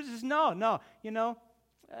 What person says, no,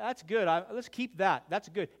 that's good. Let's keep that. That's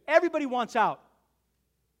good. Everybody wants out.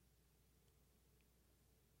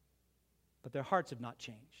 But their hearts have not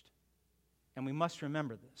changed. And we must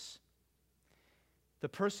remember this. The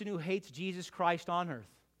person who hates Jesus Christ on earth,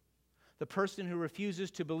 the person who refuses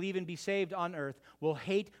to believe and be saved on earth, will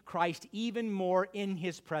hate Christ even more in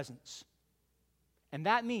his presence. And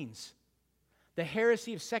that means the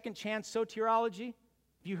heresy of second chance soteriology.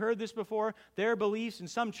 Have you heard this before? There are beliefs in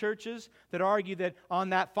some churches that argue that on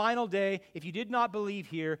that final day, if you did not believe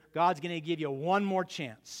here, God's going to give you one more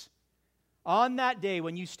chance. On that day,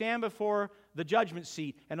 when you stand before the judgment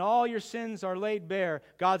seat and all your sins are laid bare,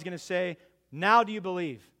 God's going to say, now do you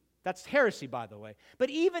believe? That's heresy, by the way. But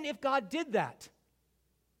even if God did that,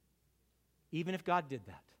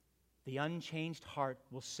 the unchanged heart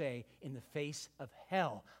will say, in the face of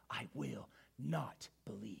hell, I will not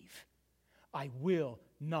believe. I will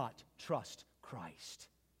not trust Christ.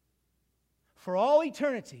 For all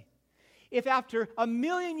eternity, if after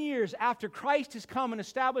 1,000,000 years after Christ has come and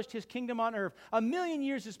established his kingdom on earth, 1,000,000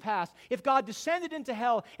 years has passed, if God descended into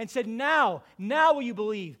hell and said, now will you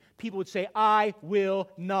believe? People would say, I will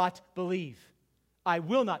not believe. I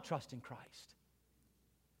will not trust in Christ.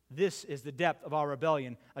 This is the depth of our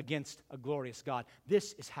rebellion against a glorious God.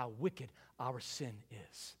 This is how wicked our sin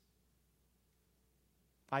is.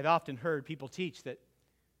 I've often heard people teach that,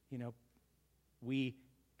 we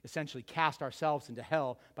essentially cast ourselves into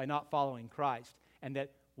hell by not following Christ, and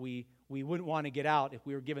that we wouldn't want to get out if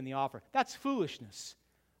we were given the offer. That's foolishness.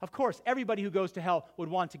 Of course, everybody who goes to hell would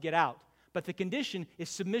want to get out, but the condition is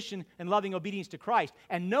submission and loving obedience to Christ,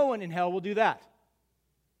 and no one in hell will do that.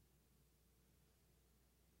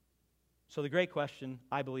 So the great question,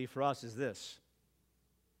 I believe, for us is this.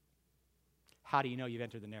 How do you know you've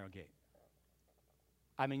entered the narrow gate?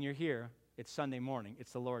 I mean, you're here. It's Sunday morning.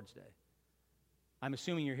 It's the Lord's Day. I'm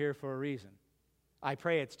assuming you're here for a reason. I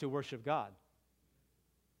pray it's to worship God.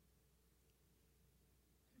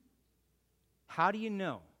 How do you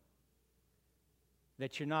know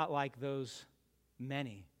that you're not like those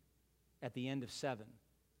many at the end of 7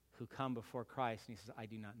 who come before Christ and he says, I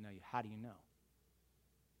do not know you? How do you know?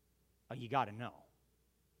 Oh, you got to know.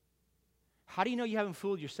 How do you know you haven't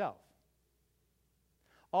fooled yourself?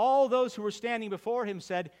 All those who were standing before him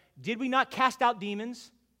said, did we not cast out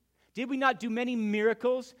demons? Did we not do many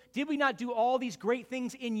miracles? Did we not do all these great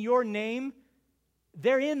things in your name?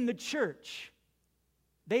 They're in the church.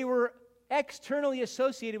 They were externally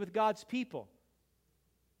associated with God's people.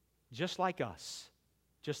 Just like us.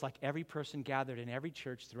 Just like every person gathered in every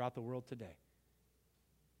church throughout the world today.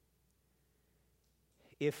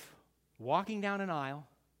 If walking down an aisle,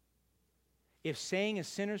 if saying a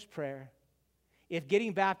sinner's prayer, if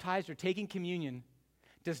getting baptized or taking communion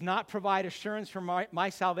does not provide assurance for my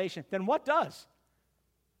salvation, then what does?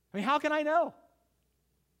 I mean, how can I know?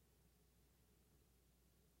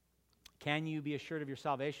 Can you be assured of your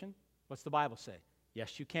salvation? What's the Bible say?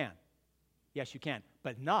 Yes, you can. Yes, you can.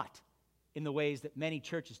 But not in the ways that many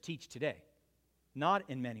churches teach today. Not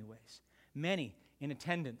in many ways. Many in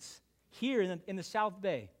attendance. Here in the South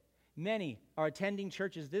Bay, many are attending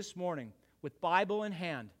churches this morning with Bible in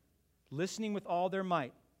hand, listening with all their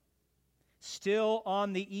might, still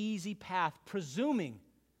on the easy path, presuming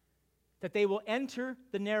that they will enter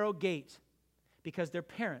the narrow gate because their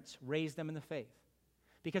parents raised them in the faith,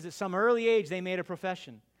 because at some early age they made a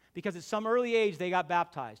profession, because at some early age they got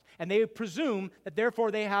baptized. And they presume that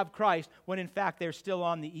therefore they have Christ, when in fact they're still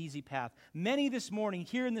on the easy path. Many this morning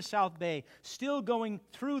here in the South Bay, still going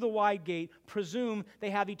through the wide gate, presume they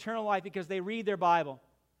have eternal life because they read their Bible,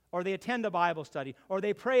 or they attend a Bible study, or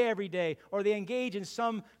they pray every day, or they engage in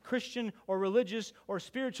some Christian or religious or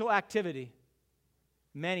spiritual activity.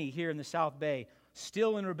 Many here in the South Bay,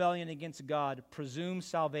 still in rebellion against God, presume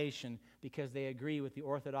salvation because they agree with the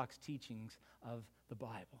orthodox teachings of the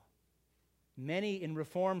Bible. Many in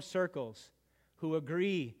Reformed circles who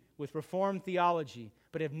agree with Reformed theology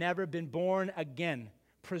but have never been born again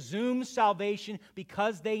presume salvation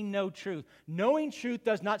because they know truth. Knowing truth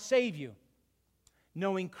does not save you.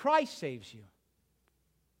 Knowing Christ saves you.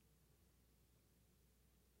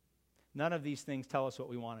 None of these things tell us what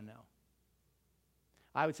we want to know.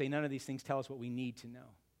 I would say none of these things tell us what we need to know.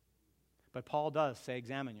 But Paul does say,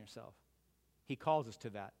 examine yourself. He calls us to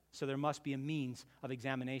that. So there must be a means of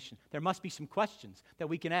examination. There must be some questions that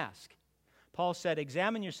we can ask. Paul said,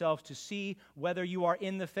 examine yourselves to see whether you are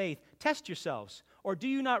in the faith. Test yourselves. Or do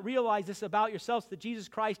you not realize this about yourselves, that Jesus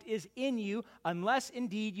Christ is in you, unless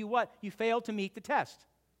indeed you what? You fail to meet the test.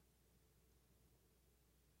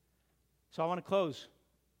 So I want to close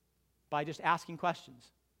by just asking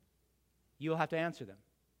questions. You'll have to answer them.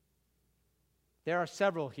 There are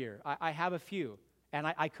several here. I have a few, and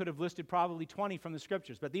I could have listed probably 20 from the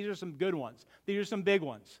Scriptures, but these are some good ones. These are some big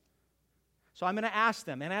ones. So I'm going to ask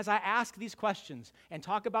them, and as I ask these questions and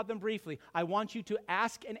talk about them briefly, I want you to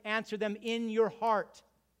ask and answer them in your heart.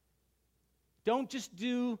 Don't just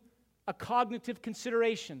do a cognitive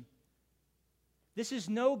consideration. This is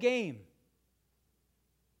no game.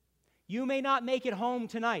 You may not make it home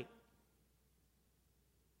tonight.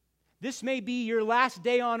 This may be your last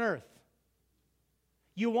day on earth.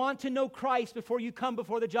 You want to know Christ before you come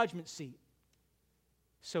before the judgment seat.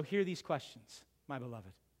 So hear these questions, my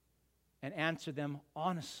beloved, and answer them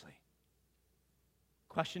honestly.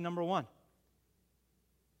 Question number 1.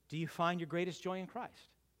 Do you find your greatest joy in Christ?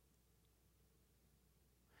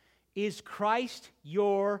 Is Christ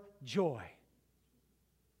your joy?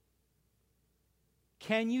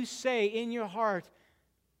 Can you say in your heart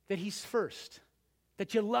that He's first,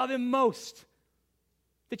 that you love Him most,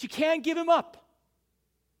 that you can't give Him up?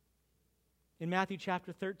 In Matthew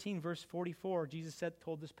chapter 13, verse 44, Jesus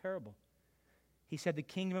told this parable. He said, the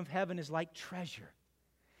kingdom of heaven is like treasure,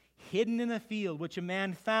 hidden in a field, which a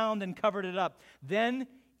man found and covered it up. Then,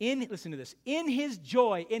 listen to this, in his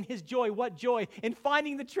joy, what joy? In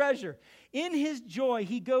finding the treasure. In his joy,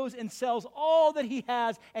 he goes and sells all that he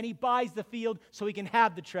has, and he buys the field so he can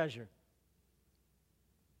have the treasure.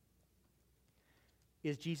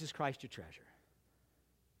 Is Jesus Christ your treasure?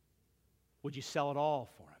 Would you sell it all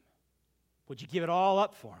for Him? Would you give it all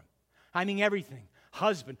up for Him? I mean everything.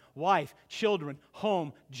 Husband, wife, children,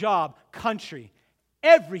 home, job, country,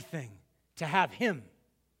 everything to have Him.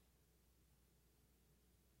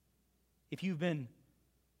 If you've been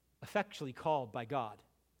effectually called by God,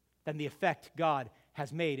 then the effect God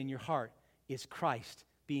has made in your heart is Christ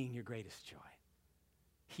being your greatest joy.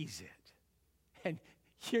 He's it. And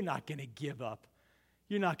you're not going to give up.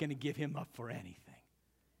 You're not going to give Him up for anything.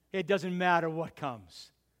 It doesn't matter what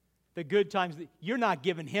comes. The good times, you're not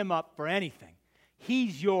giving Him up for anything.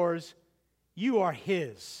 He's yours. You are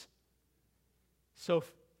His. So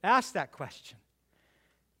ask that question.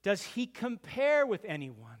 Does He compare with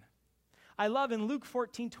anyone? I love in Luke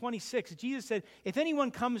 14:26, Jesus said, if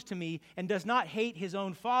anyone comes to me and does not hate his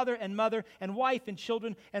own father and mother and wife and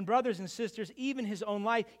children and brothers and sisters, even his own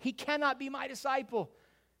life, he cannot be my disciple.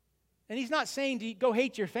 And He's not saying, go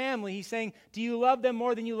hate your family. He's saying, do you love them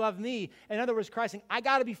more than you love me? In other words, Christ saying, I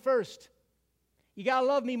got to be first. You got to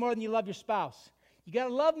love me more than you love your spouse. You got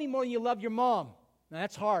to love me more than you love your mom. Now,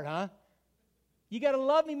 that's hard, huh? You got to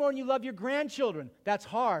love me more than you love your grandchildren. That's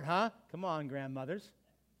hard, huh? Come on, grandmothers.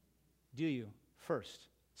 Do you? First.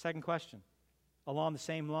 Second question, along the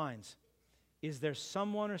same lines. Is there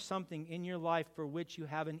someone or something in your life for which you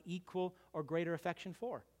have an equal or greater affection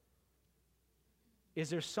for? Is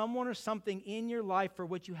there someone or something in your life for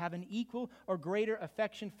which you have an equal or greater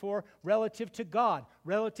affection for relative to God,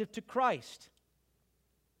 relative to Christ?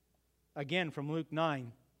 Again, from Luke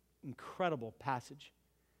 9, incredible passage.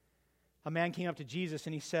 A man came up to Jesus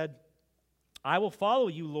and he said, I will follow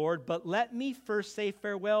you, Lord, but let me first say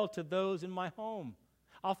farewell to those in my home.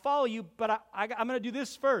 I'll follow you, but I'm going to do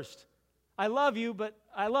this first. I love you, but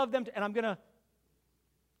I love them, and I'm going to...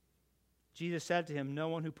 Jesus said to him, no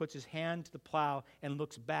one who puts his hand to the plow and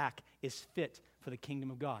looks back is fit for the kingdom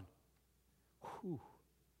of God. Whew.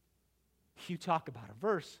 You talk about a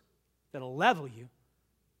verse that'll level you.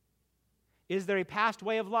 Is there a past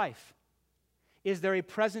way of life? Is there a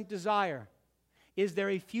present desire? Is there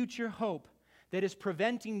a future hope that is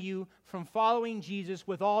preventing you from following Jesus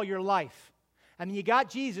with all your life? I mean, you got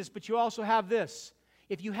Jesus, but you also have this.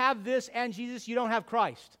 If you have this and Jesus, you don't have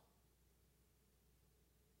Christ.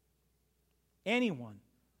 Anyone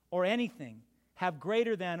or anything have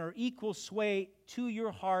greater than or equal sway to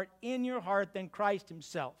your heart, in your heart, than Christ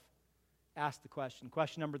himself? Ask the question.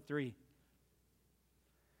 Question number 3.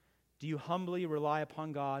 Do you humbly rely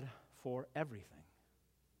upon God for everything?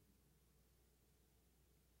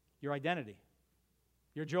 Your identity,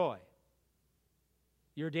 your joy,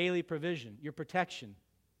 your daily provision, your protection,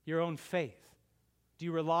 your own faith. Do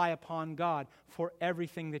you rely upon God for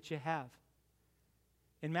everything that you have?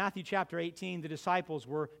 In Matthew chapter 18, the disciples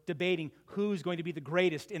were debating who's going to be the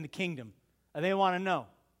greatest in the kingdom. And they want to know,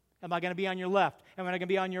 am I going to be on your left? Am I going to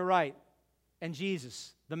be on your right? And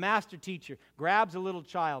Jesus, the master teacher, grabs a little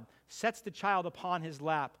child, sets the child upon his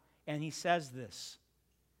lap, and he says this,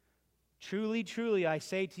 "Truly, truly, I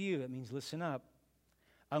say to you," it means listen up,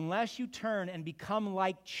 "unless you turn and become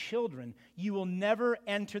like children, you will never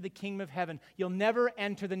enter the kingdom of heaven. You'll never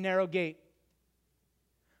enter the narrow gate.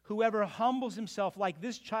 Whoever humbles himself like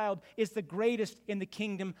this child is the greatest in the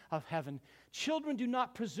kingdom of heaven." Children do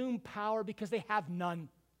not presume power because they have none.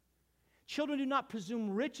 Children do not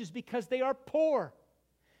presume riches because they are poor.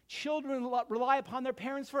 Children rely upon their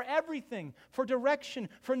parents for everything, for direction,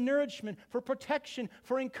 for nourishment, for protection,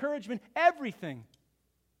 for encouragement, everything.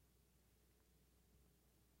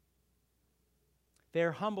 They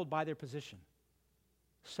are humbled by their position.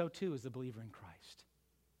 So too is the believer in Christ.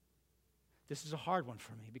 This is a hard one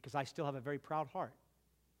for me because I still have a very proud heart.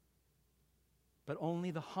 But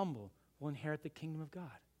only the humble will inherit the kingdom of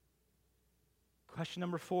God. Question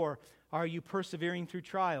number 4, are you persevering through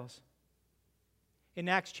trials? In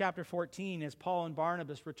Acts chapter 14, as Paul and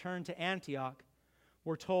Barnabas returned to Antioch,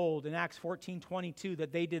 we're told in Acts 14:22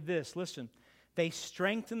 that they did this. Listen, they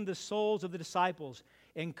strengthened the souls of the disciples,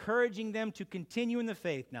 encouraging them to continue in the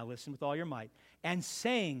faith. Now listen with all your might. And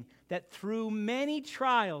saying that through many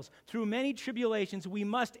trials, through many tribulations, we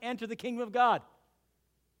must enter the kingdom of God.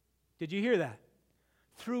 Did you hear that?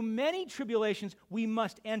 Through many tribulations, we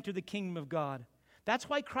must enter the kingdom of God. That's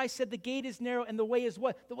why Christ said the gate is narrow and the way is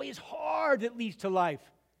what? The way is hard that leads to life.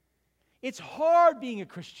 It's hard being a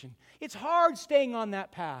Christian. It's hard staying on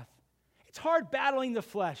that path. It's hard battling the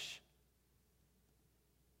flesh.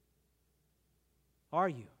 Are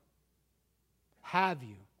you? Have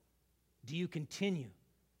you? Do you continue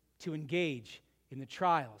to engage in the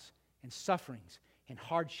trials and sufferings and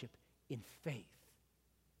hardship in faith?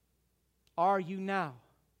 Are you now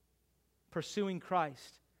pursuing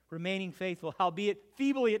Christ, remaining faithful, howbeit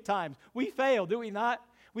feebly at times? We fail, do we not?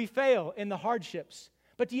 We fail in the hardships.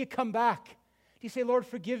 But do you come back? Do you say, Lord,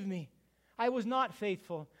 forgive me. I was not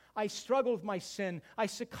faithful. I struggled with my sin. I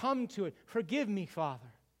succumbed to it. Forgive me,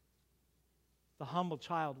 Father. The humble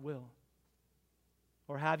child will.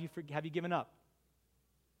 Or have you given up?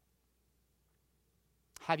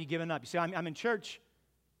 Have you given up? You say, I'm in church.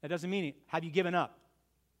 That doesn't mean it. Have you given up?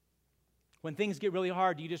 When things get really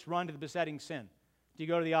hard, do you just run to the besetting sin? Do you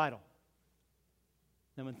go to the idol?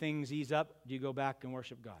 Then when things ease up, do you go back and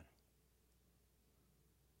worship God?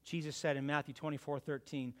 Jesus said in Matthew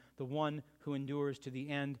 24:13, the one who endures to the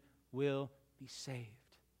end will be saved.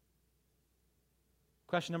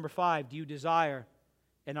 Question number 5, do you desire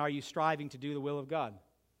and are you striving to do the will of God?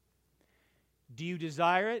 Do you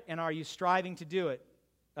desire it and are you striving to do it?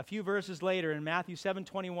 A few verses later in Matthew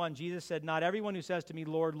 7:21, Jesus said, "Not everyone who says to me,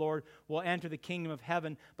 Lord, Lord, will enter the kingdom of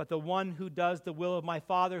heaven, but the one who does the will of my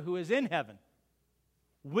Father who is in heaven."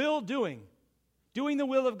 Doing the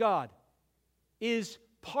will of God is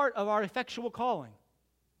part of our effectual calling.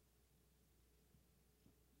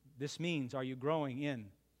 This means, are you growing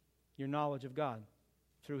in your knowledge of God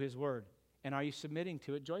through His Word? And are you submitting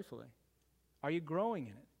to it joyfully? Are you growing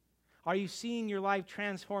in it? Are you seeing your life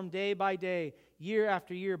transformed day by day, year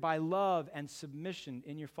after year, by love and submission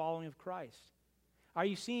in your following of Christ? Are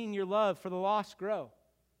you seeing your love for the lost grow?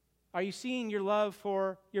 Are you seeing your love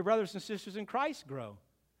for your brothers and sisters in Christ grow?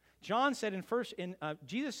 Jesus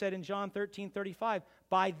said in John 13:35,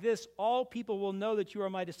 "By this all people will know that you are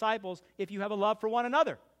my disciples if you have a love for one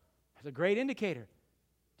another." That's a great indicator.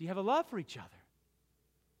 Do you have a love for each other?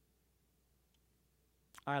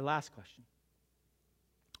 All right, last question.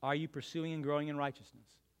 Are you pursuing and growing in righteousness?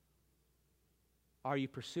 Are you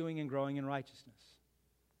pursuing and growing in righteousness?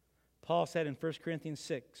 Paul said in 1 Corinthians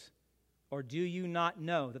 6, "Or do you not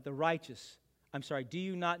know that do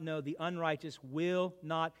you not know the unrighteous will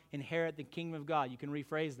not inherit the kingdom of God?" You can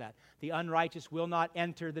rephrase that. The unrighteous will not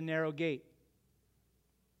enter the narrow gate.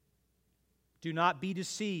 Do not be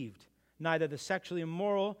deceived. neither the sexually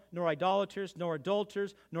immoral, nor idolaters, nor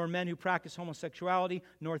adulterers, nor men who practice homosexuality,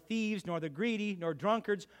 nor thieves, nor the greedy, nor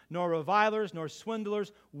drunkards, nor revilers, nor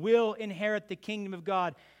swindlers will inherit the kingdom of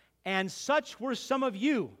God. And such were some of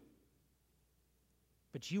you.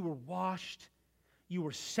 But you were washed, you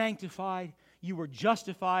were sanctified, you were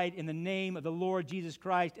justified in the name of the Lord Jesus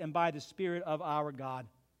Christ and by the Spirit of our God.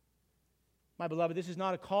 My beloved, this is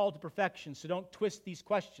not a call to perfection, so don't twist these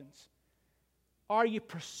questions. Are you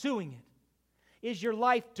pursuing it? Is your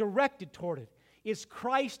life directed toward it? Is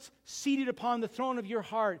Christ seated upon the throne of your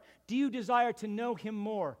heart? Do you desire to know Him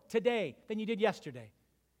more today than you did yesterday?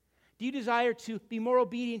 Do you desire to be more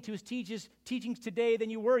obedient to His teachings today than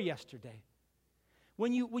you were yesterday?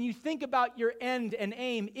 When you think about your end and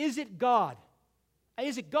aim, is it God?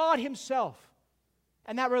 Is it God Himself?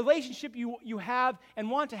 And that relationship you have and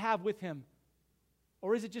want to have with Him?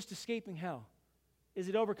 Or is it just escaping hell? Is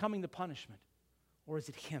it overcoming the punishment? Or is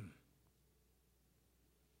it Him?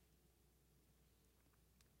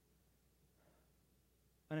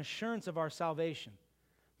 An assurance of our salvation,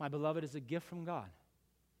 my beloved, is a gift from God.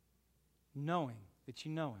 Knowing that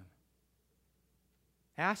you know Him.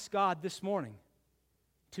 Ask God this morning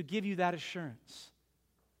to give you that assurance.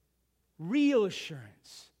 Real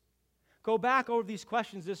assurance. Go back over these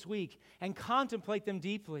questions this week and contemplate them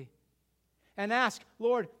deeply. And ask,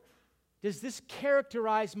 Lord, does this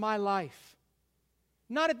characterize my life?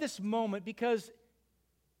 Not at this moment, because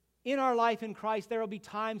in our life in Christ there will be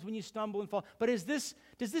times when you stumble and fall. But does this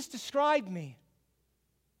describe me?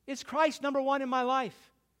 Is Christ number one in my life?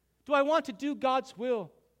 Do I want to do God's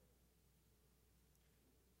will?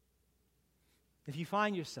 If you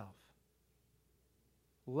find yourself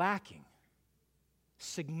lacking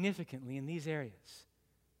significantly in these areas,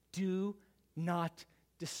 do not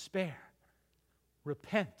despair.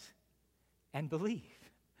 Repent and believe.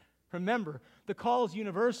 Remember, the call is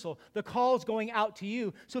universal. The call is going out to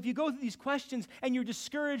you. So if you go through these questions and you're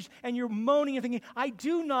discouraged and you're moaning and thinking, I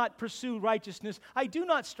do not pursue righteousness, I do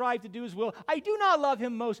not strive to do His will, I do not love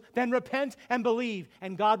Him most, then repent and believe,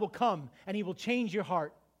 and God will come and He will change your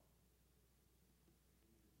heart.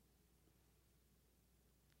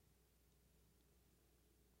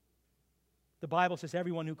 The Bible says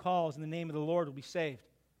everyone who calls in the name of the Lord will be saved.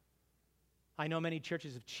 I know many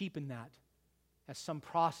churches have cheapened that as some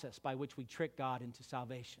process by which we trick God into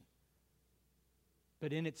salvation.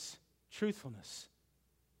 But in its truthfulness,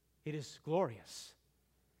 it is glorious.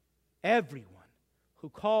 Everyone who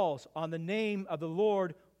calls on the name of the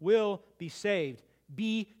Lord will be saved.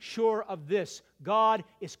 Be sure of this. God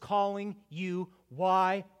is calling you.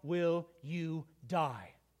 Why will you die?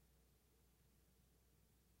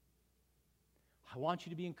 I want you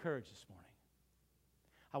to be encouraged this morning.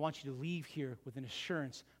 I want you to leave here with an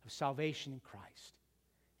assurance of salvation in Christ.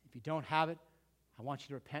 If you don't have it, I want you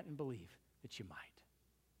to repent and believe that you might.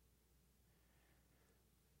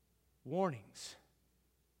 Warnings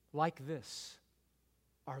like this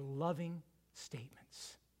are loving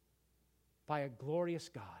statements by a glorious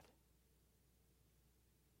God.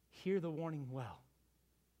 Hear the warning well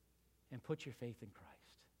and put your faith in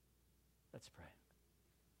Christ. Let's pray.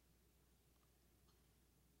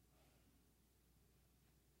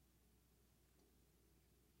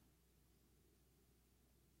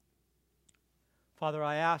 Father,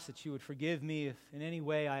 I ask that you would forgive me if in any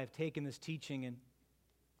way I have taken this teaching and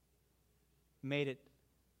made it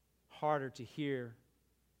harder to hear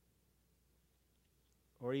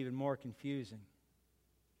or even more confusing.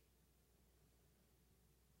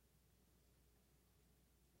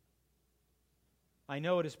 I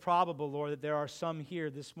know it is probable, Lord, that there are some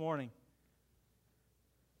here this morning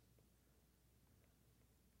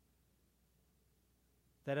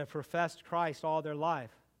that have professed Christ all their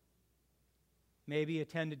life. Maybe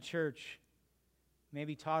attended church,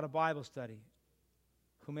 maybe taught a Bible study,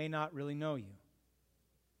 who may not really know you.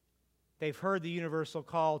 They've heard the universal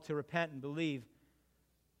call to repent and believe,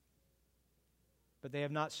 but they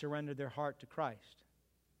have not surrendered their heart to Christ.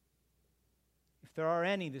 If there are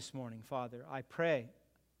any this morning, Father, I pray,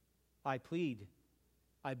 I plead,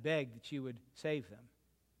 I beg that you would save them,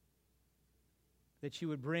 that you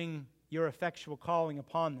would bring your effectual calling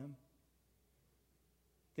upon them,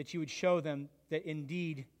 that you would show them that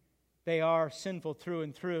indeed they are sinful through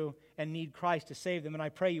and through and need Christ to save them, and I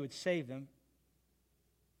pray you would save them.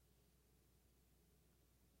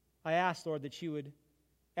 I ask, Lord, that you would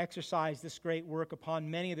exercise this great work upon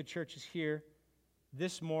many of the churches here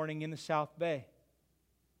this morning in the South Bay.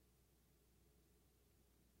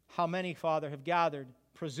 How many, Father, have gathered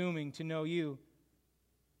presuming to know you,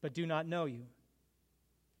 but do not know you?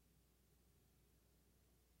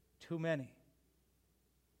 Too many.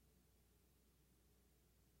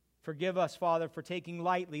 Forgive us, Father, for taking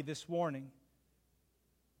lightly this warning,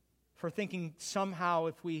 for thinking somehow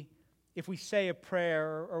if we say a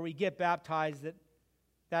prayer or we get baptized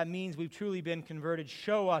that means we've truly been converted.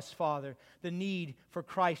 Show us, Father, the need for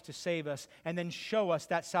Christ to save us, and then show us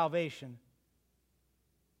that salvation.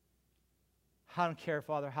 I don't care,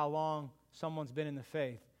 Father, how long someone's been in the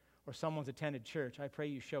faith or someone's attended church. I pray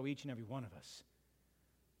you show each and every one of us.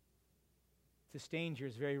 This danger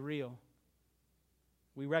is very real.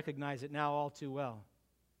 We recognize it now all too well.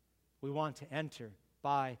 We want to enter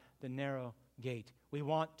by the narrow gate. We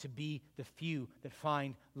want to be the few that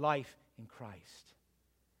find life in Christ.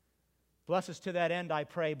 Bless us to that end, I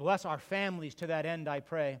pray. Bless our families to that end, I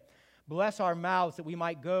pray. Bless our mouths that we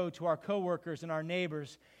might go to our coworkers and our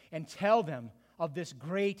neighbors and tell them of this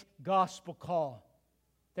great gospel call.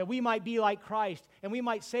 That we might be like Christ and we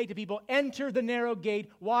might say to people, enter the narrow gate.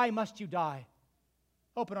 Why must you die?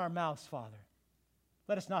 Open our mouths, Father.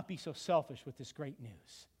 Let us not be so selfish with this great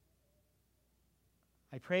news.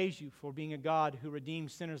 I praise you for being a God who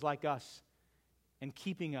redeems sinners like us and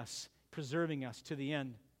keeping us, preserving us to the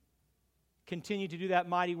end. Continue to do that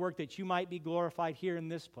mighty work that you might be glorified here in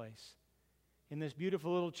this place, in this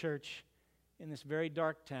beautiful little church, in this very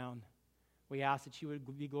dark town. We ask that you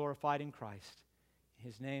would be glorified in Christ. In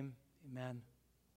His name, amen.